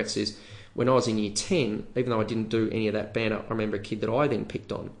great regrets is when I was in year 10, even though I didn't do any of that banner, I remember a kid that I then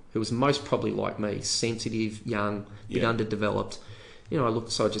picked on, who was most probably like me, sensitive, young, bit underdeveloped.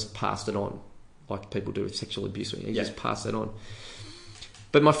 So I just passed it on, like people do with sexual abuse. You just pass it on.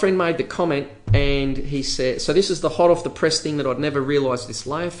 But my friend made the comment, and he said, so this is the hot off the press thing that I'd never realised this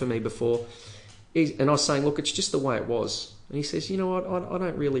layer for me before. And I was saying, look, it's just the way it was. And he says, you know what,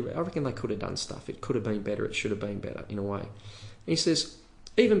 I reckon they could have done stuff. It could have been better. It should have been better in a way. And he says,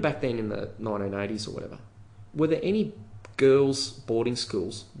 even back then in the 1980s or whatever, were there any girls' boarding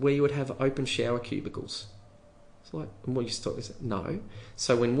schools where you would have open shower cubicles? It's like, and what you thought is no.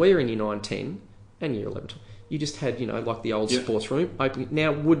 So when we were in year 9, 10 and year 11, you just had, like the old sports room open.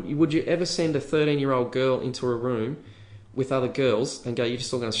 Now, would you ever send a 13-year-old girl into a room with other girls and go, you're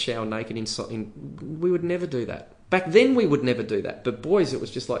just all going to shower naked inside? We would never do that. Back then, we would never do that. But boys, it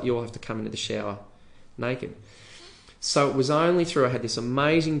was just like, you all have to come into the shower naked. So it was only through, I had this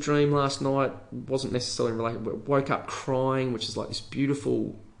amazing dream last night, wasn't necessarily related, but woke up crying, which is like this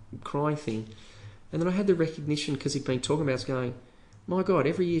beautiful crying thing. And then I had the recognition, because he'd been talking about it, going, my God,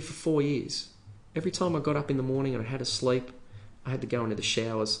 every year for 4 years, every time I got up in the morning and I had to sleep, I had to go into the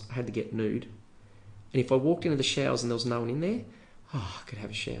showers, I had to get nude. And if I walked into the showers and there was no one in there, I could have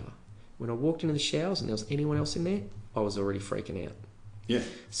a shower. When I walked into the showers and there was anyone else in there, I was already freaking out. Yeah.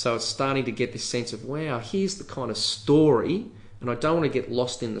 So it's starting to get this sense of, wow, here's the kind of story, and I don't want to get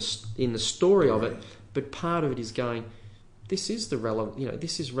lost in the story of it, but part of it is going, this is the relevant,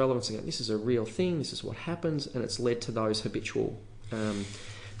 this is relevance again. This is a real thing. This is what happens, and it's led to those habitual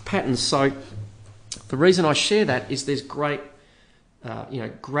patterns. So the reason I share that is there's great,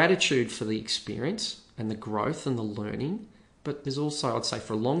 gratitude for the experience and the growth and the learning. But there's also, I'd say,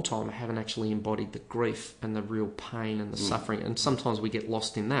 for a long time, I haven't actually embodied the grief and the real pain and the suffering. And sometimes we get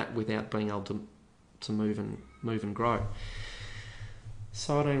lost in that without being able to move and grow.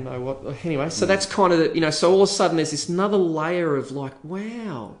 So I don't know what... Anyway, so that's kind of so all of a sudden there's this another layer of like,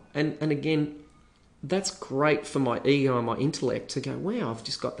 wow. And again, that's great for my ego and my intellect to go, wow, I've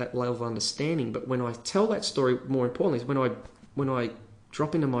just got that level of understanding. But when I tell that story, more importantly, is when I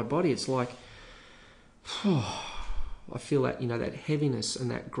drop into my body, it's like... I feel that, that heaviness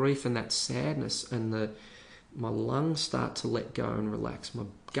and that grief and that sadness, and my lungs start to let go and relax. My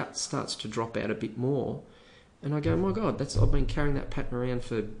gut starts to drop out a bit more. And I go, my God, I've been carrying that pattern around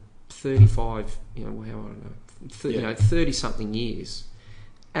for 35, 30-something years.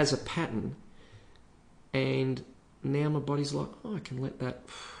 as a pattern, and now my body's like, oh, I can let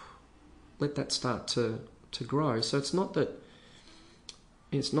that start to grow. So it's not that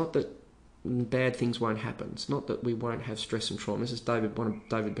bad things won't happen. It's not that we won't have stress and trauma. This is one of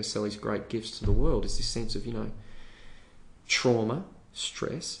David Baselli's great gifts to the world, is this sense of, trauma,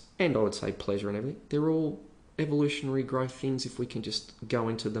 stress, and I would say pleasure and everything. They're all evolutionary growth things if we can just go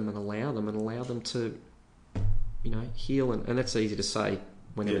into them and allow them to, heal. And that's easy to say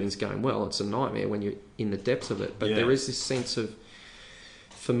when everything's going well. It's a nightmare when you're in the depths of it. But there is this sense of,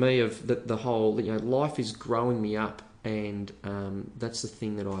 for me, of the whole, life is growing me up. And that's the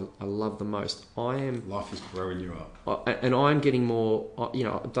thing that I love the most. Life is growing you up, and I'm getting more.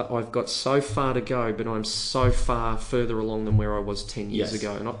 I've got so far to go, but I'm so far further along than where I was 10 years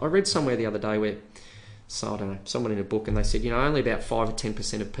ago. And I read somewhere the other day where, so I don't know, someone in a book, and they said, only about 5 or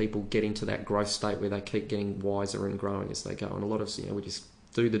 10% of people get into that growth state where they keep getting wiser and growing as they go. And a lot of us, we just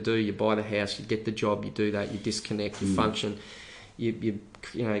do. You buy the house, you get the job, you do that, you disconnect, you function. You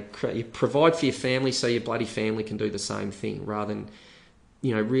provide for your family so your bloody family can do the same thing, rather than,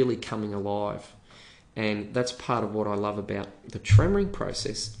 really coming alive. And that's part of what I love about the tremoring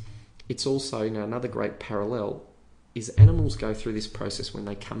process. It's also, another great parallel is animals go through this process when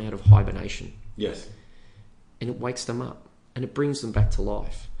they come out of hibernation. Yes. And it wakes them up and it brings them back to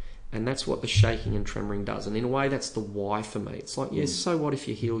life. And that's what the shaking and tremoring does. And in a way, that's the why for me. It's like, so what if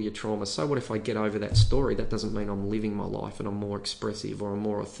you heal your trauma? So what if I get over that story? That doesn't mean I'm living my life and I'm more expressive or I'm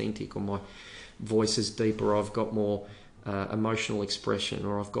more authentic or my voice is deeper or I've got more emotional expression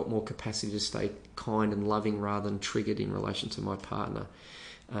or I've got more capacity to stay kind and loving rather than triggered in relation to my partner.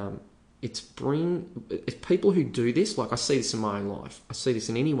 It's people who do this, like I see this in my own life. I see this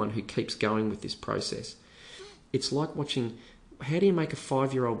in anyone who keeps going with this process. It's like watching... How do you make a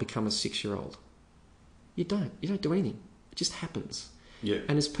 5-year-old become a 6-year-old? You don't. You don't do anything. It just happens. Yeah.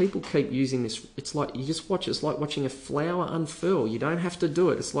 And as people keep using this, it's like you just watch. It's like watching a flower unfurl. You don't have to do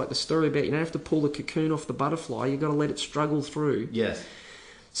it. It's like the story about you don't have to pull the cocoon off the butterfly. You've got to let it struggle through. Yes.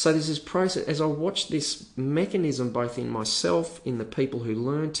 So there's this process. As I watch this mechanism, both in myself, in the people who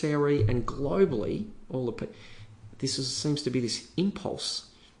learn TRE, and globally, seems to be this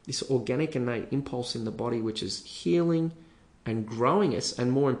impulse, this organic innate impulse in the body, which is healing and growing us,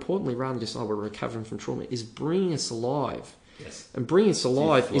 and more importantly, rather than just, we're recovering from trauma, is bringing us alive. Yes. And bringing us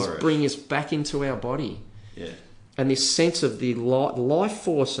alive is bringing us back into our body. Yeah. And this sense of the life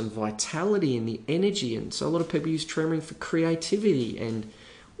force and vitality and the energy. And so a lot of people use tremoring for creativity and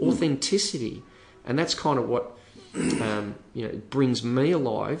authenticity. And that's kind of what brings me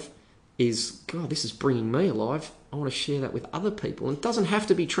alive is, God, this is bringing me alive. I want to share that with other people. And it doesn't have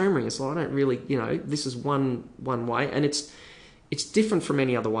to be tremoring. It's like, I don't really, this is one way. And it's different from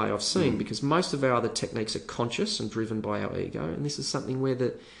any other way I've seen because most of our other techniques are conscious and driven by our ego. And this is something where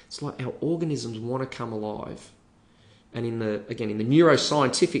it's like our organisms want to come alive. And in the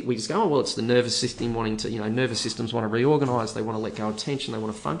neuroscientific, we just go, it's the nervous system wanting to, nervous systems want to reorganize. They want to let go of tension. They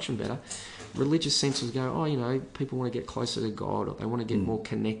want to function better. Religious senses go, people want to get closer to God or they want to get more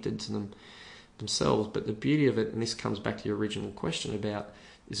connected to themselves. But the beauty of it, and this comes back to your original question about,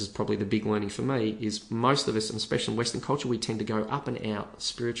 this is probably the big learning for me, is most of us, and especially in Western culture, we tend to go up and out,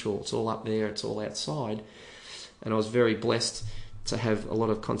 spiritual. It's all up there, it's all outside. And I was very blessed to have a lot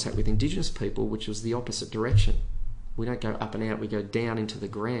of contact with Indigenous people, which was the opposite direction. We don't go up and out, we go down into the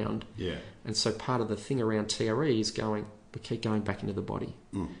ground. Yeah. And so part of the thing around TRE is we keep going back into the body.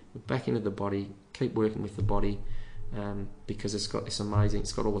 We're back into the body, keep working with the body, because it's got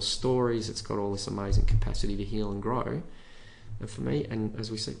all the stories, it's got all this amazing capacity to heal and grow. And for me, and as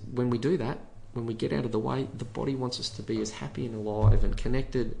we say, when we do that, when we get out of the way, the body wants us to be as happy and alive and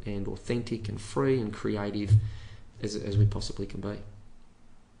connected and authentic and free and creative as we possibly can be.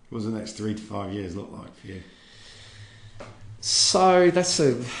 What does the next 3 to 5 years look like for you? So that's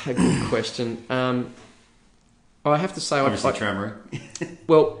a good question. I have to say... Obviously tremoring.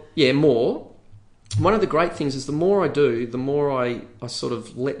 Well, yeah, more. One of the great things is the more I do, the more I sort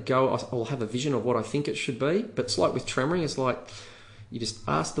of let go. I'll have a vision of what I think it should be. But it's like with tremoring, it's like you just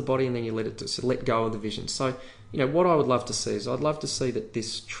ask the body and then you let go of the vision. So, what I would love to see is I'd love to see that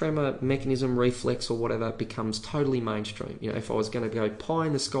this tremor mechanism, reflex or whatever becomes totally mainstream. If I was going to go pie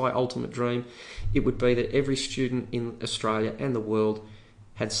in the sky ultimate dream, it would be that every student in Australia and the world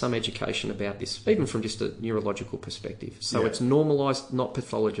had some education about this, even from just a neurological perspective. So it's normalised, not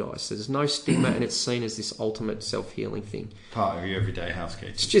pathologised. So there's no stigma and it's seen as this ultimate self-healing thing. Part of your everyday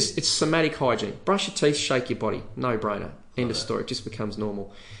housekeeping. It's somatic hygiene. Brush your teeth, shake your body. No-brainer. End of story. It just becomes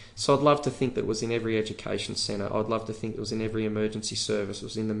normal. So I'd love to think that it was in every education centre. I'd love to think it was in every emergency service. It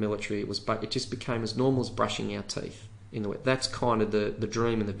was in the military. It just became as normal as brushing our teeth. in the wet. That's kind of the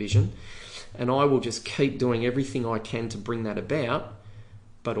dream and the vision. And I will just keep doing everything I can to bring that about,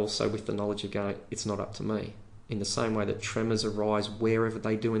 but also with the knowledge of going, it's not up to me. In the same way that tremors arise wherever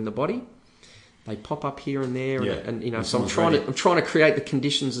they do in the body, they pop up here and there, and you know. So I'm trying to create the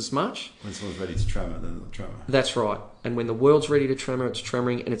conditions as much. When someone's ready to tremor, then they'll tremor. That's right. And when the world's ready to tremor, it's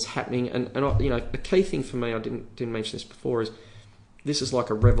tremoring and it's happening. And I, you know, the key thing for me, I didn't mention this before, is this is like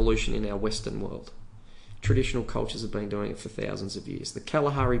a revolution in our Western world. Traditional cultures have been doing it for thousands of years. The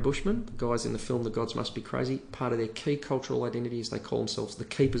Kalahari Bushmen, the guys in the film The Gods Must Be Crazy, part of their key cultural identity is they call themselves the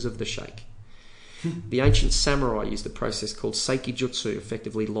keepers of the shake. The ancient samurai used a process called Seikijutsu,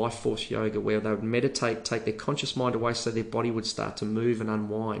 effectively life force yoga, where they would meditate, take their conscious mind away so their body would start to move and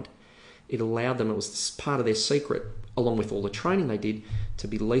unwind. It allowed them, it was part of their secret, along with all the training they did, to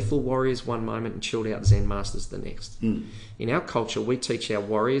be lethal warriors one moment and chilled out Zen masters the next. In our culture, we teach our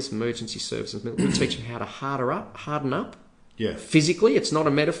warriors, emergency services, we teach them how to harden up. Yeah. Physically, it's not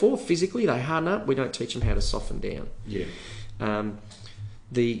a metaphor. Physically, they harden up. We don't teach them how to soften down. Yeah.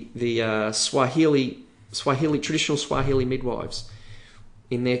 The traditional Swahili midwives,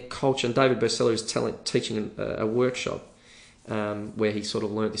 in their culture, and David Berceli was teaching a workshop where he sort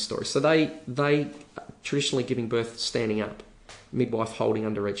of learnt this story. So they traditionally giving birth standing up, midwife holding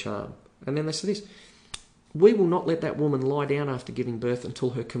under each arm. And then they said this: we will not let that woman lie down after giving birth until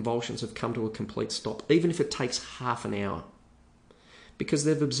her convulsions have come to a complete stop, even if it takes half an hour. Because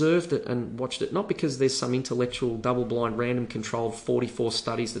they've observed it and watched it, not because there's some intellectual, double-blind, random controlled 44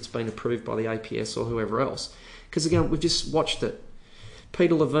 studies that's been approved by the APS or whoever else. Because again, we've just watched it.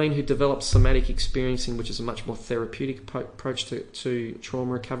 Peter Levine, who developed somatic experiencing, which is a much more therapeutic approach to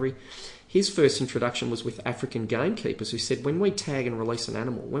trauma recovery, his first introduction was with African gamekeepers who said, when we tag and release an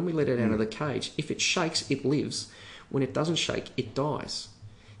animal, when we let it out of the cage, if it shakes, it lives. When it doesn't shake, it dies.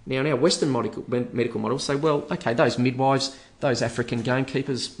 Now, in our Western medical model, say, well, okay, those midwives, those African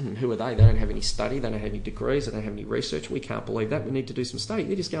gamekeepers, who are they? They don't have any study, they don't have any degrees, they don't have any research. We can't believe that. We need to do some study.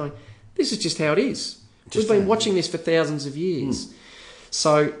 They're just going, this is just how it is. We've been watching this for thousands of years.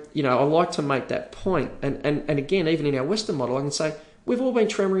 So, you know, I like to make that point. And again, even in our Western model, I can say, we've all been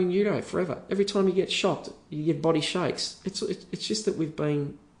tremoring in utero forever. Every time you get shocked, your body shakes. It's just that we've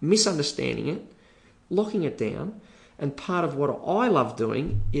been misunderstanding it, locking it down. And part of what I love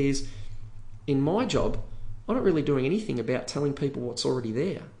doing is, in my job, I'm not really doing anything about telling people what's already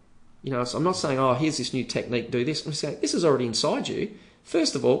there. You know, so I'm not saying, oh, here's this new technique, do this. I'm saying, this is already inside you.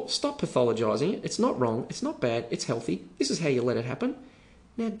 First of all, stop pathologising it. It's not wrong. It's not bad. It's healthy. This is how you let it happen.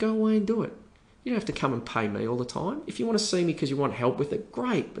 Now go away and do it. You don't have to come and pay me all the time. If you want to see me because you want help with it,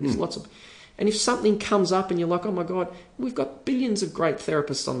 great. But there's lots of... And if something comes up and you're like, oh my God, we've got billions of great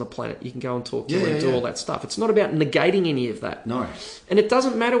therapists on the planet. You can go and talk to and do all that stuff. It's not about negating any of that. No. And it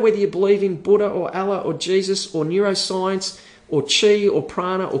doesn't matter whether you believe in Buddha or Allah or Jesus or neuroscience or Chi or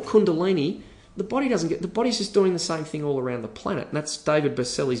Prana or Kundalini. The body's just doing the same thing all around the planet. And that's David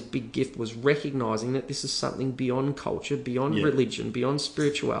Berceli's big gift, was recognising that this is something beyond culture, beyond religion, beyond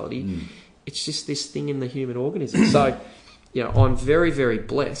spirituality. It's just this thing in the human organism. So... you know, I'm very, very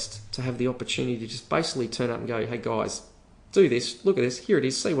blessed to have the opportunity to just basically turn up and go, hey guys, do this, look at this, here it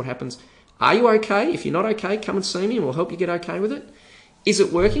is, see what happens. Are you okay? If you're not okay, come and see me and we'll help you get okay with it. Is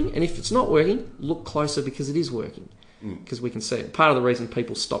it working? And if it's not working, look closer, because it is working. Because we can see it. Part of the reason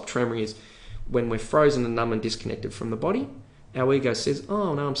people stop tremoring is when we're frozen and numb and disconnected from the body, our ego says,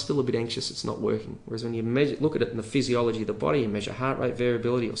 oh no, I'm still a bit anxious, it's not working. Whereas when you look at it in the physiology of the body, you measure heart rate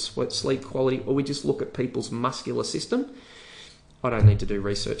variability or sleep quality, or we just look at people's muscular system, I don't need to do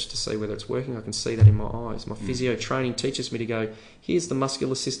research to see whether it's working. I can see that in my eyes. My physio training teaches me to go, here's the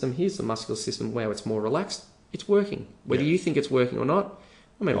muscular system, wow, it's more relaxed. It's working. Whether you think it's working or not,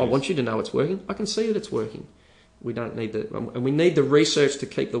 I mean, I want you to know it's working. I can see that it's working. We don't need and we need the research to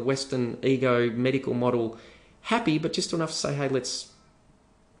keep the Western ego medical model happy, but just enough to say, hey, let's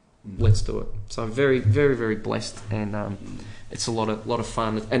do it. So I'm very, very, very blessed, and it's a lot of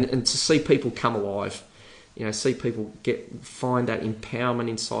fun, and to see people come alive. You know, see people find that empowerment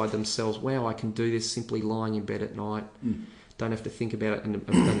inside themselves. Wow, I can do this simply lying in bed at night. Don't have to think about it.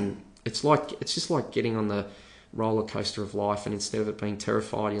 And it's just like getting on the roller coaster of life, and instead of it being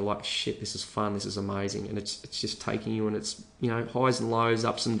terrified, you're like, shit, this is fun, this is amazing. And it's just taking you, and it's, you know, highs and lows,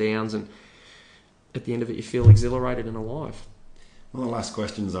 ups and downs, and at the end of it, you feel exhilarated and alive. One of the last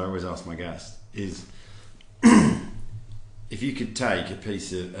questions I always ask my guests is, if you could take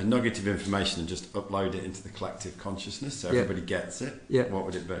a nugget of information and just upload it into the collective consciousness so everybody gets it, what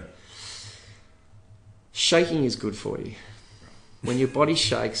would it be? Shaking is good for you. When your body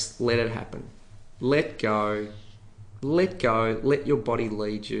shakes, let it happen. Let go, let your body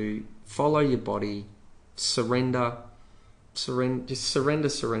lead you, follow your body, surrender, surrender.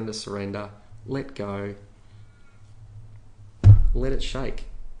 Let go. Let it shake.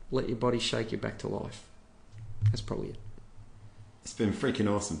 Let your body shake you back to life. That's probably it. It's been freaking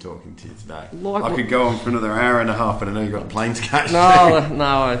awesome talking to you today. I could go on for another hour and a half, but I know you've got a plane to catch. And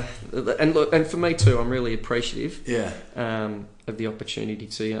look, and for me too, I'm really appreciative. Yeah. Of the opportunity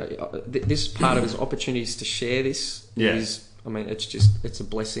to, this part of his opportunities to share this is, I mean, it's a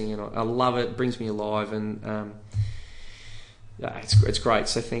blessing, and I love it. It brings me alive, and it's great.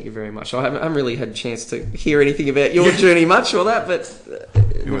 So thank you very much. I haven't really had a chance to hear anything about your journey much or that, but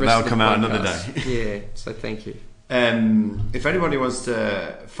that'll come out another day. Yeah. So thank you. If anybody wants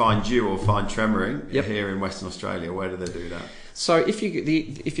to find you or find Tremoring Yep. here in Western Australia, where do they do that? So if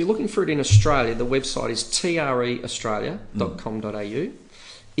you're looking for it in Australia, the website is treaustralia.com.au.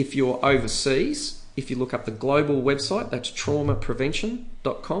 If you're overseas, if you look up the global website, that's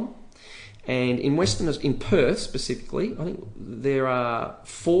traumaprevention.com. And in Perth specifically, I think there are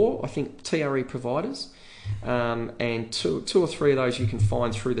 4, TRE providers. And two or three of those you can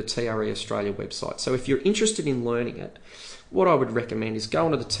find through the TRE Australia website. So if you're interested in learning it, what I would recommend is go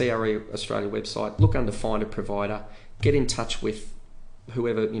onto the TRE Australia website, look under Find a Provider, get in touch with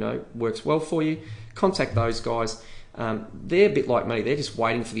whoever works well for you, contact those guys. They're a bit like me, they're just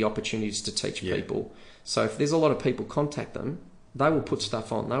waiting for the opportunities to teach people. So if there's a lot of people, contact them. They will put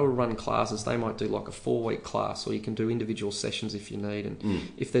stuff on. They will run classes. They might do like a 4-week class, or you can do individual sessions if you need. And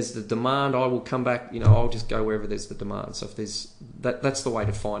if there's the demand, I will come back. I'll just go wherever there's the demand. So if there's that's the way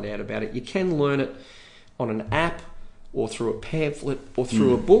to find out about it. You can learn it on an app, or through a pamphlet, or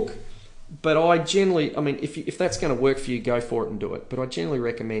through a book. But I generally, if that's going to work for you, go for it and do it. But I generally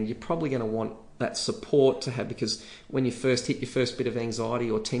recommend you're probably going to want that support to have, because when you first hit your first bit of anxiety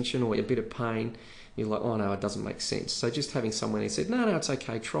or tension or a bit of pain, you're like, oh no, it doesn't make sense. So just having someone who said, no, it's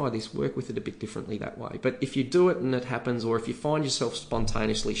okay, try this, work with it a bit differently that way. But if you do it and it happens, or if you find yourself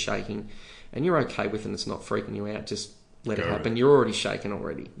spontaneously shaking and you're okay with it and it's not freaking you out, just let it happen. You're already shaking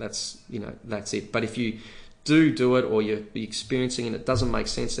already. That's it. But if you do it, or you're experiencing and it doesn't make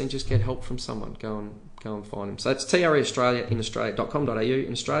sense, then just get help from someone. Go and find them. So it's treaustralia.com.au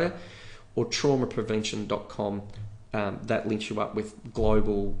in Australia, or traumaprevention.com. That links you up with the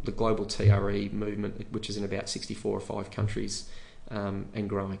global TRE movement, which is in about 64 or 5 countries and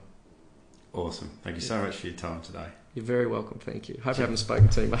growing. Awesome. Thank you so much for your time today. You're very welcome. Thank you. Hope I haven't spoken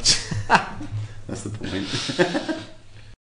too much. That's the point.